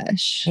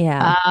gosh.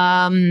 Yeah.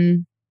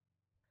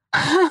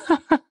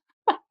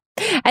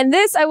 And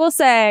this, I will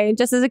say,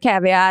 just as a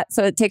caveat,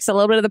 so it takes a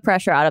little bit of the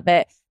pressure out of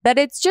it, that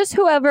it's just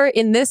whoever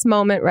in this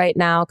moment right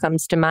now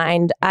comes to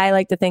mind. I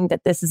like to think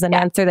that this is an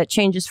answer that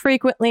changes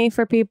frequently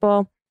for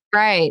people.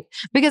 Right.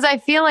 Because I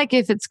feel like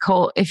if it's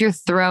cold, if you're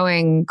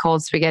throwing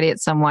cold spaghetti at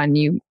someone,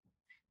 you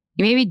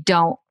maybe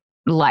don't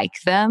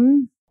like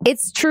them.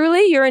 It's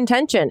truly your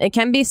intention. It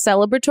can be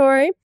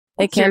celebratory.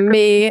 It can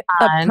be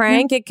a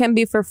prank. It can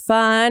be for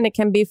fun. It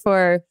can be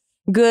for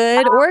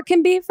good, or it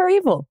can be for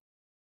evil.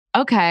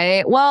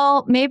 Okay.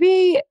 Well,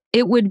 maybe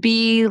it would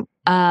be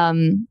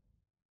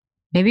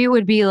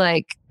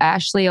like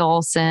Ashley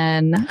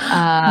Olsen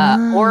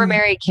or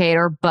Mary-Kate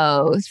or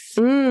both.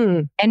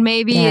 And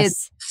maybe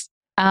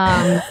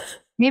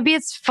maybe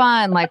it's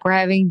fun. Like we're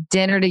having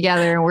dinner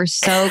together and we're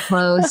so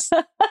close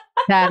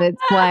that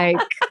it's like,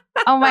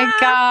 oh my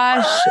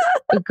gosh,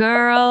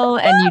 girl.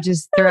 And you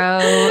just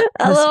throw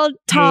a little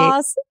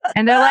toss.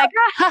 And they're like,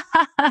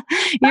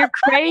 you're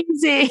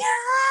crazy.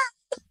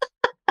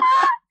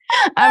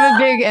 I'm a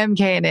big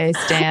MKNA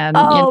stan.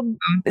 Oh,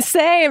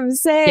 same.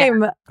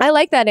 Yeah. I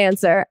like that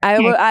answer.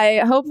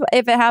 I hope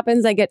if it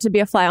happens, I get to be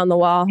a fly on the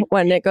wall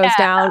when it goes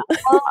down.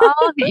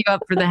 I'll hit you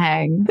up for the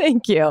hang.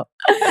 Thank you.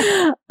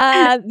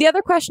 The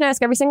other question I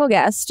ask every single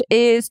guest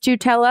is to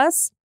tell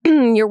us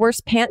your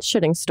worst pants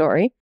shitting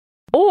story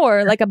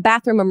or like a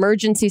bathroom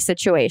emergency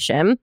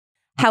situation.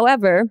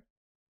 However,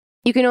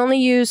 you can only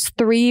use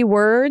 3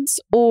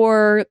 words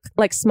or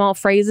like small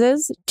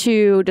phrases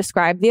to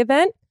describe the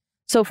event.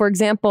 So, for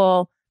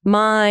example,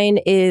 mine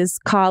is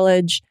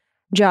college,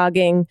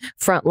 jogging,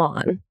 front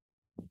lawn.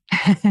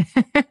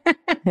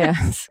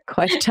 Yes,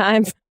 quite a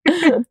time.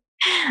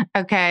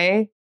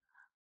 Okay.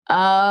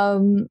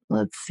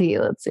 Let's see.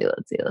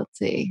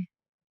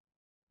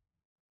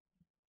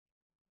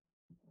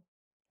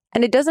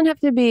 And it doesn't have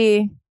to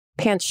be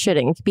pants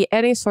shitting. It could be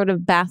any sort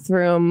of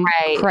bathroom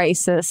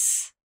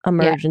crisis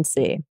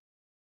emergency.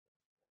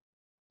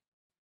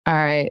 All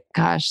right.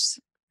 Gosh.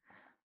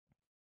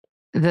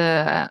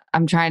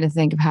 I'm trying to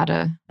think of how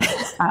to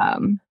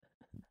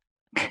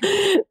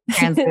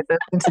translate this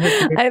into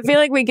the I feel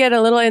like we get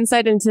a little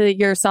insight into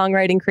your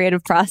songwriting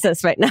creative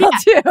process right now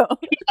too.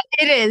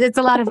 It is. It's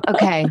a lot of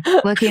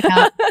looking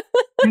up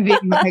and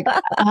being like,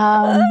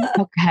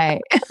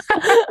 okay.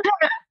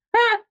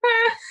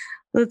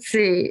 Let's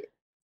see.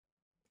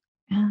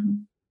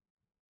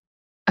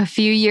 A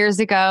few years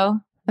ago.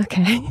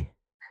 Okay.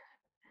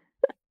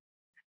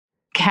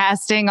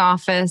 Casting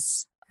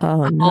office.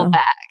 Oh no.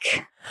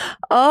 Back.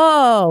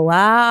 Oh,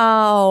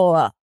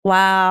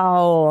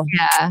 wow.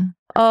 Yeah.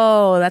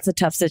 Oh, that's a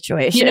tough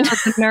situation. You know,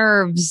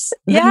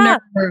 the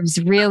nerves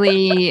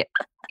really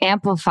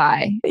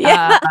amplify.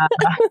 Yeah.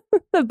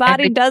 The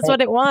body does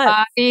what it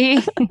wants.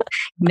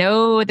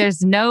 No,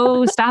 there's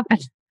no stopping.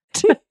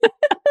 At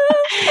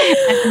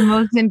the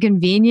most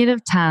inconvenient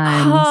of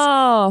times.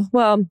 Oh,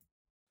 well.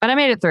 But I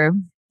made it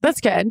through. That's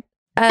good.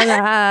 And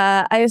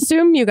I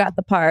assume you got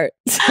the part.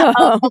 So.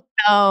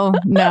 Oh,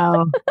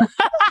 no.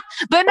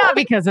 But not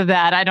because of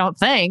that, I don't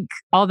think.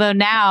 Although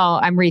now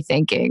I'm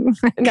rethinking.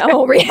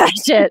 No,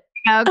 rehash it.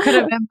 Could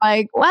have been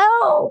like,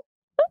 well,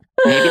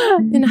 maybe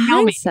in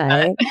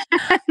hindsight.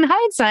 In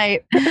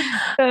hindsight,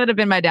 could have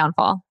been my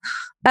downfall.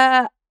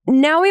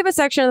 Now we have a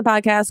section of the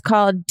podcast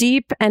called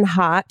Deep and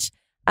Hot,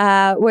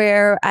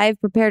 where I've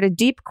prepared a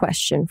deep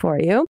question for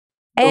you.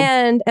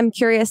 And I'm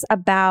curious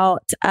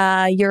about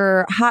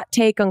your hot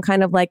take on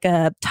kind of like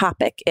a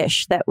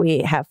topic-ish that we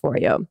have for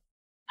you.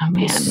 Oh,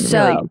 man.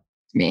 So, really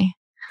me.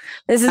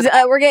 This is,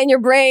 we're getting your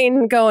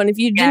brain going. If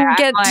you didn't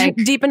get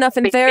deep enough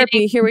in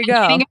therapy, here we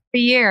go. The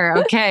year.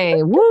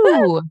 Okay.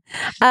 Woo.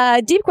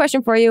 Deep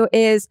question for you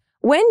is,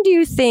 when do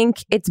you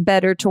think it's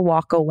better to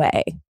walk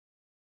away?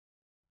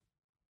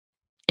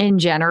 In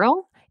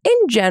general?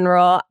 In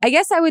general. I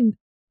guess I would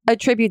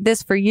attribute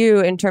this for you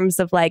in terms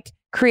of like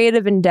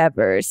creative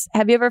endeavors.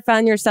 Have you ever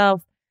found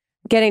yourself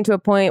getting to a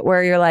point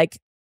where you're like,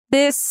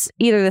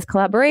 either this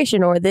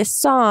collaboration or this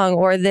song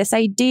or this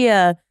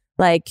idea,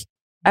 like,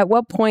 at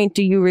what point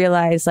do you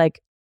realize, like,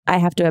 I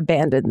have to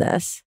abandon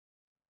this?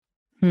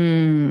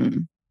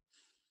 I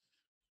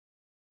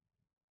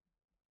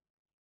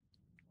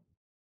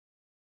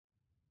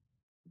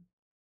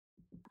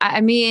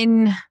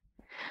mean,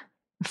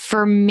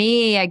 for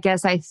me, I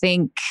guess I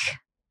think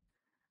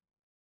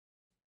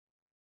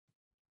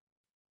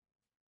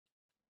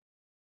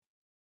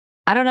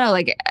I don't know,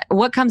 like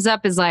what comes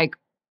up is like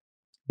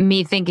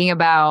me thinking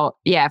about,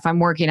 if I'm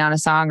working on a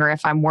song or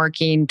if I'm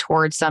working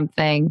towards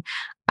something,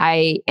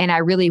 I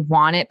really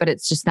want it, but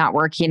it's just not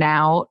working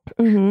out.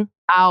 Mm-hmm.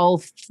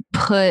 I'll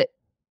put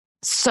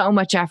so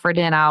much effort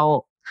in.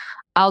 I'll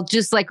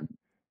just like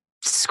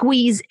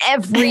squeeze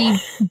every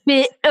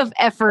bit of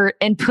effort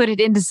and put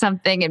it into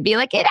something and be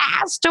like, it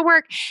has to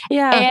work.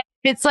 Yeah. And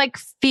it's like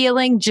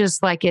feeling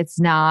just like it's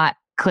not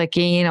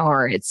clicking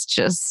or it's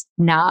just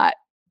not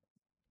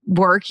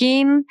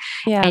working.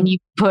 Yeah. And you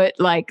put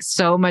like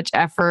so much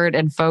effort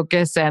and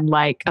focus and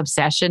like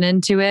obsession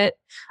into it.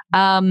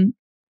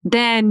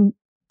 Then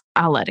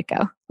I'll let it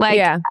go.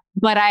 Like,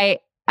 but I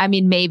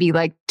mean, maybe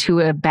like to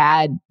a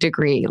bad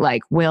degree,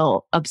 like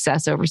will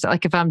obsess over stuff.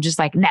 Like if I'm just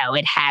like, no,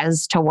 it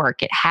has to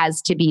work. It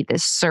has to be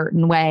this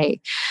certain way.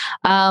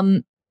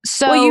 So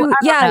well,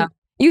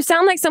 you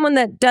sound like someone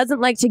that doesn't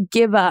like to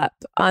give up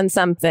on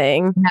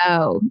something.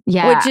 No.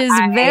 Yeah. Which is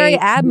very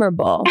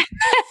admirable.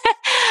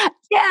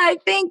 Yeah, I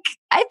think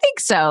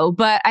so.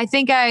 But I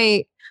think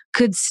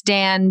could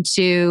stand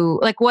to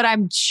like what I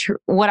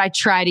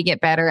try to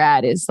get better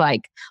at is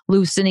like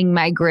loosening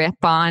my grip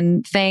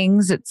on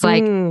things. It's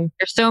like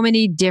there's so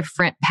many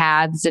different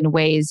paths and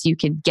ways you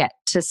could get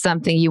to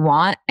something you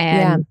want.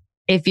 And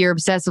if you're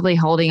obsessively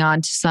holding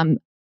on to some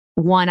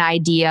one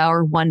idea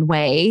or one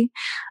way,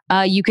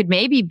 you could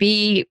maybe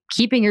be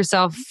keeping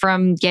yourself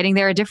from getting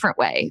there a different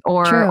way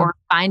or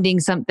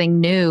finding something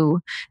new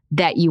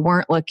that you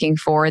weren't looking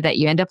for that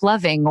you end up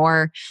loving.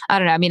 Or I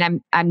don't know. I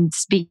mean, I'm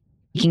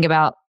speaking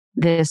about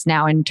this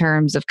now in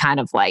terms of kind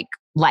of like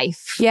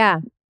life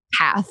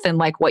path and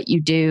like what you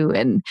do.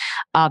 And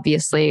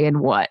obviously in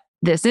what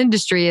this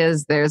industry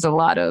is, there's a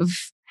lot of,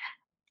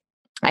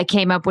 I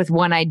came up with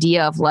one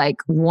idea of like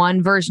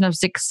one version of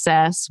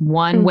success,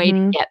 one way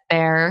to get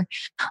there.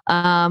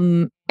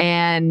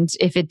 And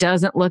if it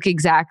doesn't look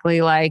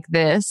exactly like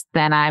this,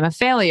 then I'm a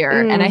failure.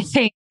 And I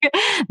think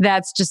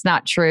that's just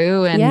not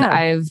true. And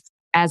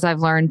as I've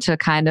learned to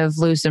kind of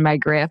loosen my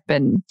grip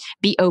and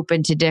be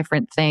open to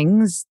different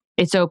things,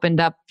 it's opened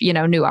up,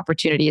 new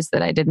opportunities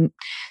that I didn't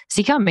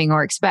see coming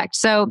or expect.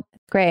 So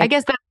great. I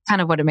guess that's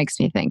kind of what it makes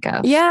me think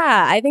of.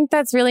 Yeah, I think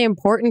that's really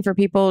important for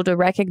people to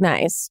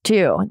recognize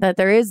too, that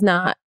there is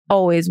not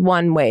always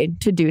one way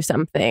to do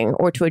something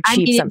or to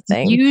achieve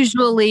something. It's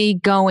usually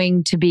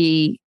going to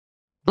be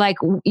like,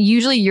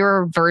 usually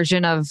your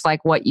version of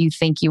like what you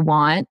think you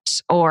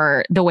want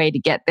or the way to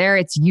get there,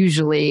 it's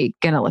usually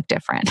going to look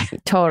different.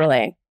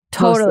 Totally.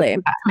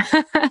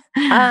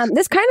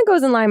 This kind of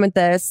goes in line with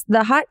this.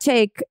 The hot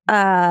take,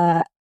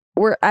 I'm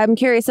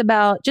curious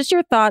about just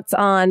your thoughts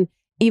on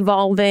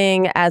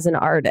evolving as an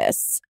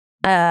artist,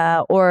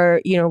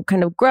 or,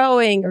 kind of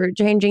growing or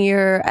changing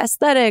your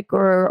aesthetic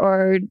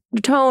or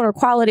tone or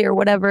quality or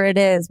whatever it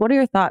is. What are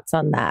your thoughts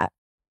on that?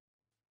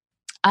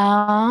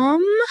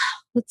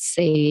 Let's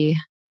see.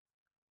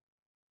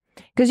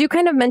 Because you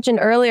kind of mentioned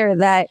earlier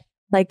that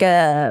like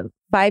 5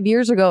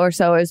 years ago or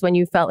so is when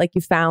you felt like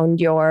you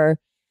found your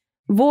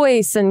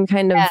voice and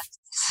kind of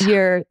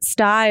your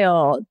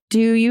style. Do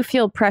you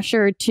feel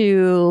pressure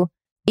to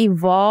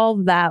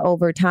evolve that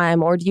over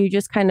time, or do you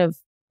just kind of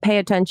pay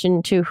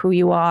attention to who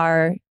you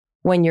are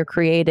when you're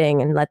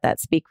creating and let that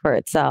speak for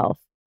itself?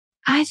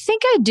 I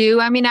think I do.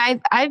 I mean,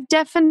 I've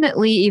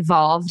definitely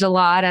evolved a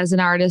lot as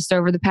an artist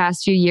over the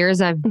past few years.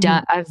 I've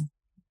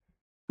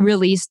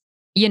released,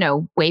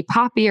 way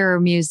poppier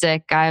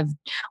music. I've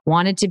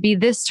wanted to be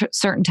this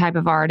certain type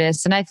of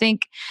artist. And I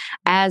think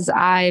as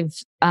I've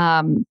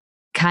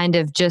kind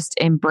of just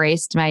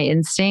embraced my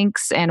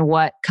instincts and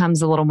what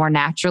comes a little more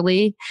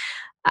naturally,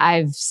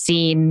 I've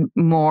seen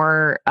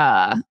more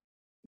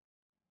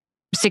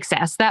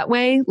success that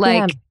way.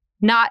 Like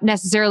not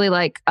necessarily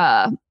like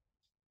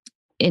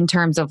in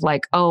terms of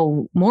like,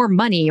 oh, more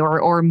money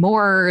or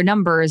more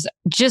numbers,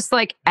 just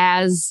like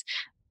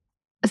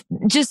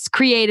just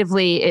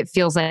creatively, it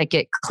feels like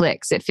it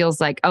clicks. It feels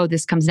like, oh,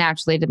 this comes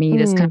naturally to me.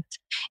 This comes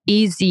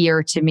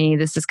easier to me.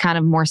 This is kind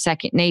of more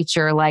second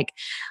nature. Like,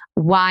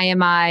 why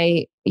am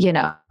I,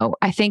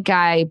 I think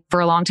I,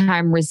 for a long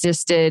time,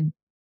 resisted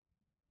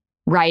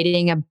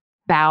writing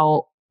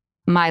about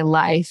my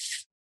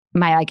life,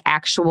 my like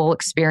actual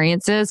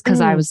experiences.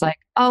 Cause I was like,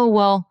 oh,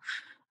 well,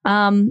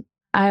 I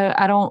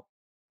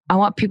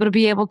want people to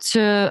be able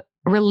to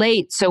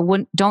relate.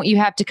 So don't you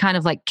have to kind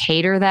of like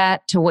cater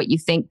that to what you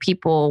think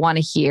people want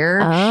to hear?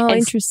 Oh,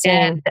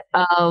 interesting.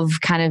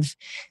 Of kind of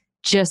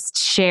just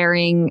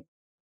sharing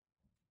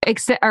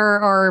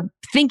or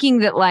thinking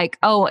that like,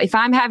 oh, if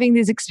I'm having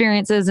these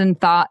experiences and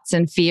thoughts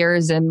and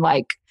fears and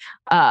like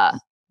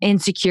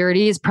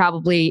insecurities,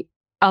 probably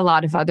a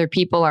lot of other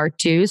people are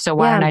too. So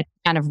why don't I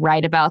kind of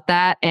write about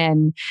that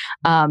and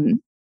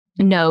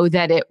know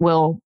that it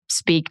will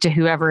speak to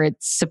whoever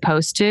it's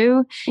supposed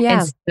to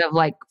instead of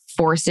like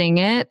forcing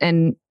it.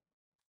 And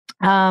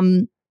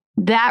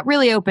that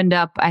really opened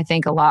up, I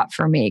think, a lot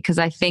for me, because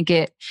I think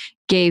it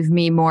gave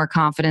me more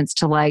confidence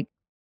to like,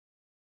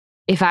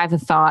 if I have a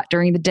thought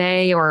during the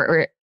day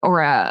or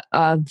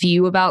a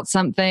view about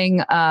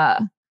something,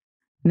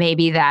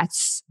 maybe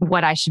that's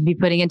what I should be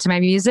putting into my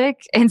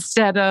music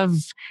instead of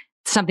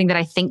something that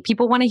I think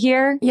people want to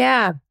hear.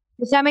 Yeah.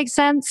 Does that make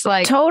sense?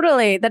 Like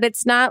totally. That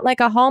it's not like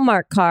a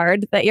Hallmark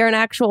card, that you're an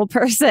actual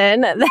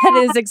person that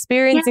is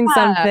experiencing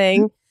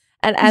something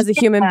and as a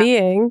human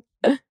being.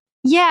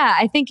 Yeah,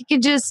 I think it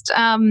could just,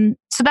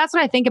 so that's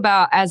what I think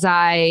about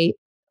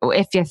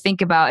if you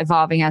think about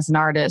evolving as an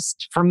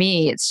artist. For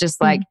me, it's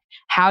just like,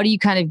 how do you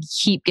kind of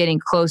keep getting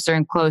closer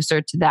and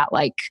closer to that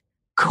like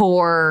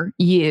core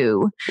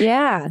you?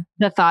 Yeah.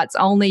 The thoughts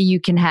only you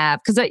can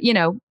have. Because,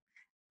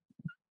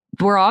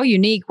 we're all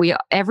unique.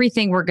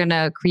 Everything we're going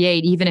to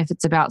create, even if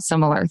it's about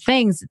similar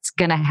things, it's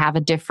going to have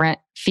a different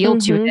feel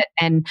to it.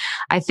 And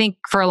I think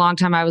for a long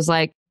time I was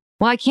like,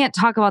 well, I can't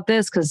talk about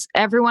this because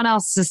everyone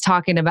else is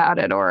talking about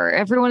it, or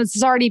everyone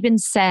has already been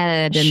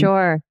said. And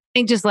sure. I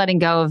think just letting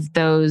go of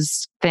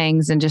those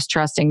things and just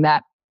trusting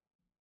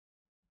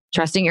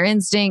your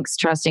instincts,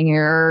 trusting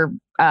your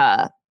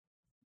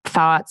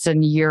thoughts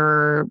and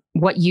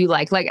what you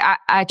like. Like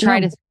I try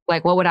to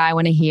like, what would I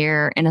want to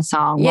hear in a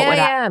song?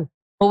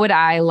 what would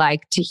I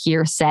like to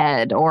hear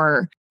said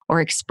or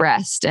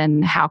expressed,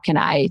 and how can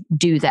I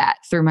do that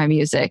through my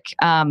music?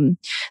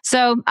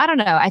 So I don't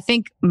know. I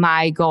think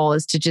my goal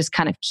is to just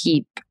kind of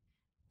keep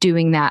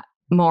doing that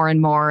more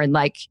and more, and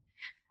like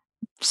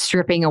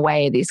stripping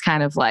away these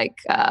kind of like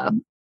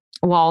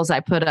walls I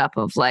put up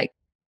of like,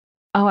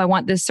 oh, I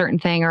want this certain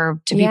thing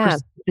or to be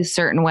perceived a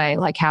certain way.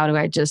 Like, how do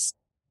I just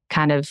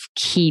kind of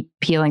keep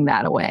peeling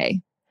that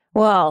away?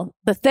 Well,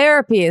 the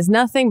therapy is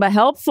nothing but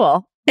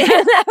helpful. In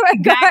that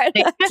regard.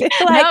 Exactly.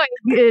 No,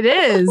 it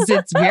is.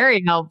 It's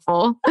very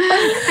helpful.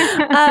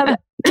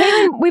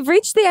 Caitlin, we've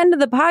reached the end of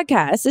the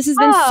podcast. This has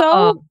been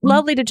so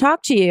lovely to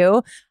talk to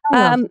you.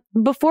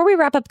 Before we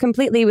wrap up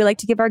completely, we like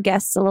to give our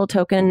guests a little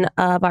token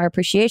of our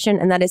appreciation,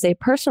 and that is a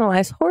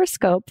personalized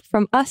horoscope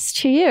from us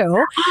to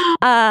you.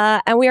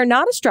 And we are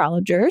not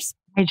astrologers.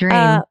 I dream.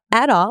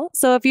 At all.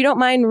 So if you don't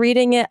mind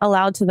reading it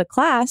aloud to the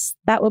class,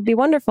 that would be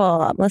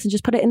wonderful. Melissa,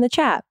 just put it in the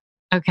chat.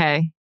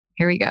 Okay,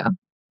 here we go.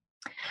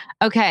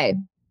 Okay.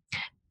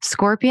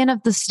 Scorpion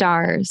of the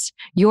stars,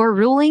 your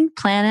ruling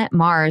planet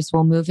Mars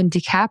will move into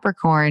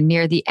Capricorn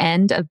near the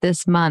end of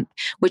this month,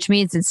 which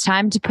means it's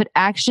time to put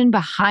action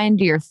behind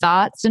your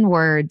thoughts and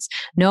words.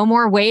 No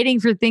more waiting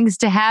for things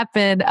to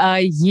happen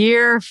a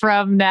year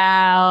from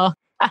now.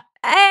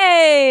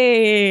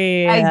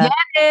 Hey!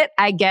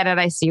 I get it.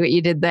 I see what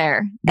you did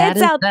there.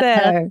 It's out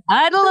there.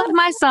 Title of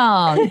my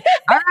song.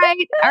 All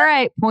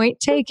right. Point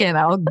taken.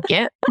 I'll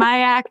get my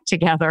act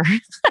together.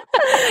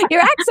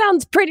 Your act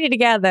sounds pretty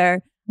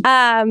together.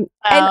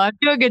 I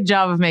do a good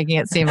job of making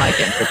it seem like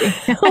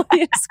it.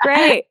 It's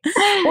great.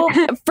 Well,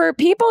 for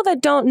people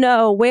that don't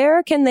know,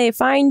 where can they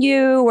find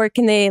you? Where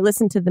can they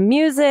listen to the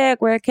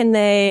music? Where can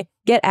they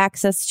get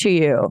access to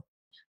you?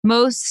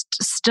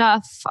 Most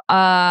stuff,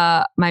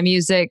 my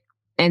music,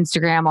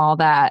 Instagram, all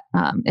that,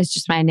 it's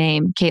just my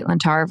name, Caitlin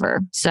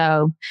Tarver.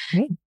 So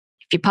if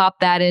you pop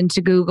that into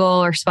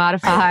Google or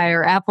Spotify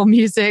or Apple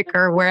Music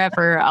or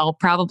wherever, I'll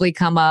probably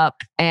come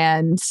up.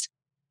 And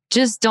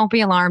just don't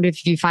be alarmed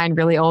if you find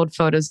really old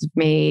photos of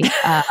me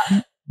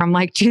from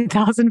like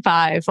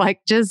 2005. Like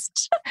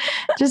just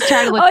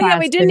try to look. Oh yeah,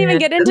 we didn't even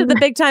get into the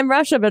Big Time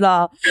Rush of it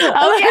all.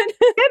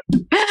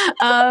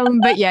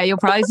 But yeah, you'll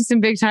probably see some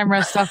Big Time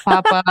Rush stuff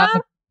pop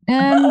up,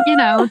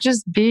 and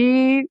just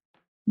be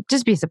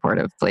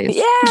supportive, please.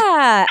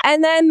 Yeah,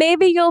 and then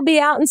maybe you'll be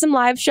out in some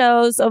live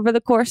shows over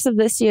the course of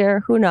this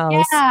year. Who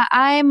knows? Yeah,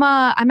 I'm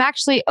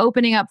actually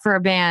opening up for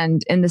a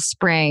band in the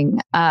spring.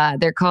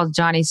 They're called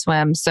Johnny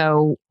Swim.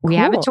 So we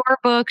have a tour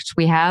booked.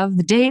 We have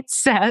the dates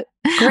set.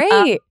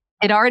 Great.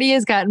 It already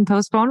has gotten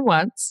postponed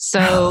once.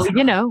 So,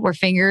 we're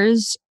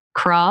fingers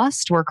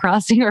crossed. We're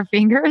crossing our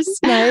fingers.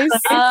 Nice.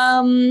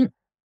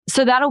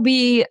 So that'll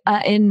be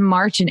in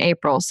March and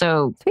April.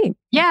 So sweet.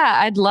 Yeah,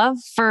 I'd love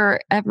for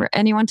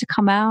anyone to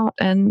come out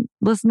and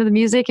listen to the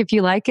music. If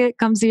you like it,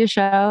 come see a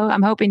show.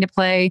 I'm hoping to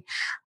play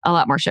a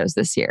lot more shows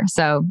this year.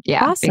 So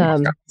yeah.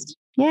 Awesome.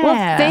 Yeah.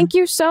 Well, thank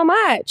you so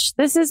much.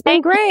 This has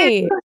been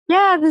great.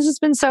 Yeah, this has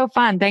been so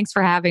fun. Thanks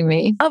for having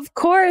me. Of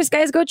course,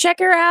 guys, go check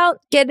her out.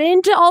 Get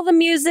into all the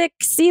music,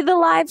 see the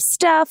live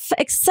stuff,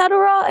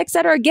 etc.,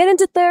 etc. Get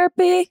into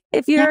therapy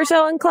if you're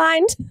so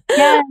inclined.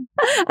 Yeah.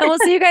 And we'll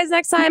see you guys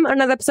next time on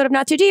another episode of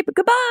Not Too Deep.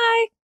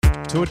 Goodbye.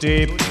 Too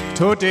deep,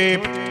 too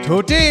deep,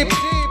 too deep,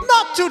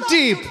 not too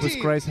deep with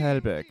Grace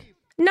Helbig.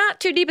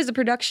 Not Too Deep is a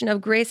production of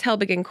Grace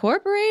Helbig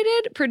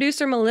Incorporated,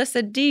 producer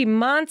Melissa D.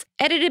 Montz,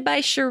 edited by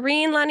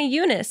Shireen Lani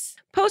Yunus,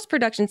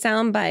 post-production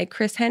sound by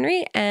Chris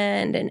Henry,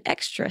 and an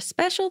extra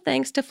special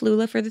thanks to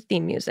Flula for the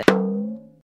theme music.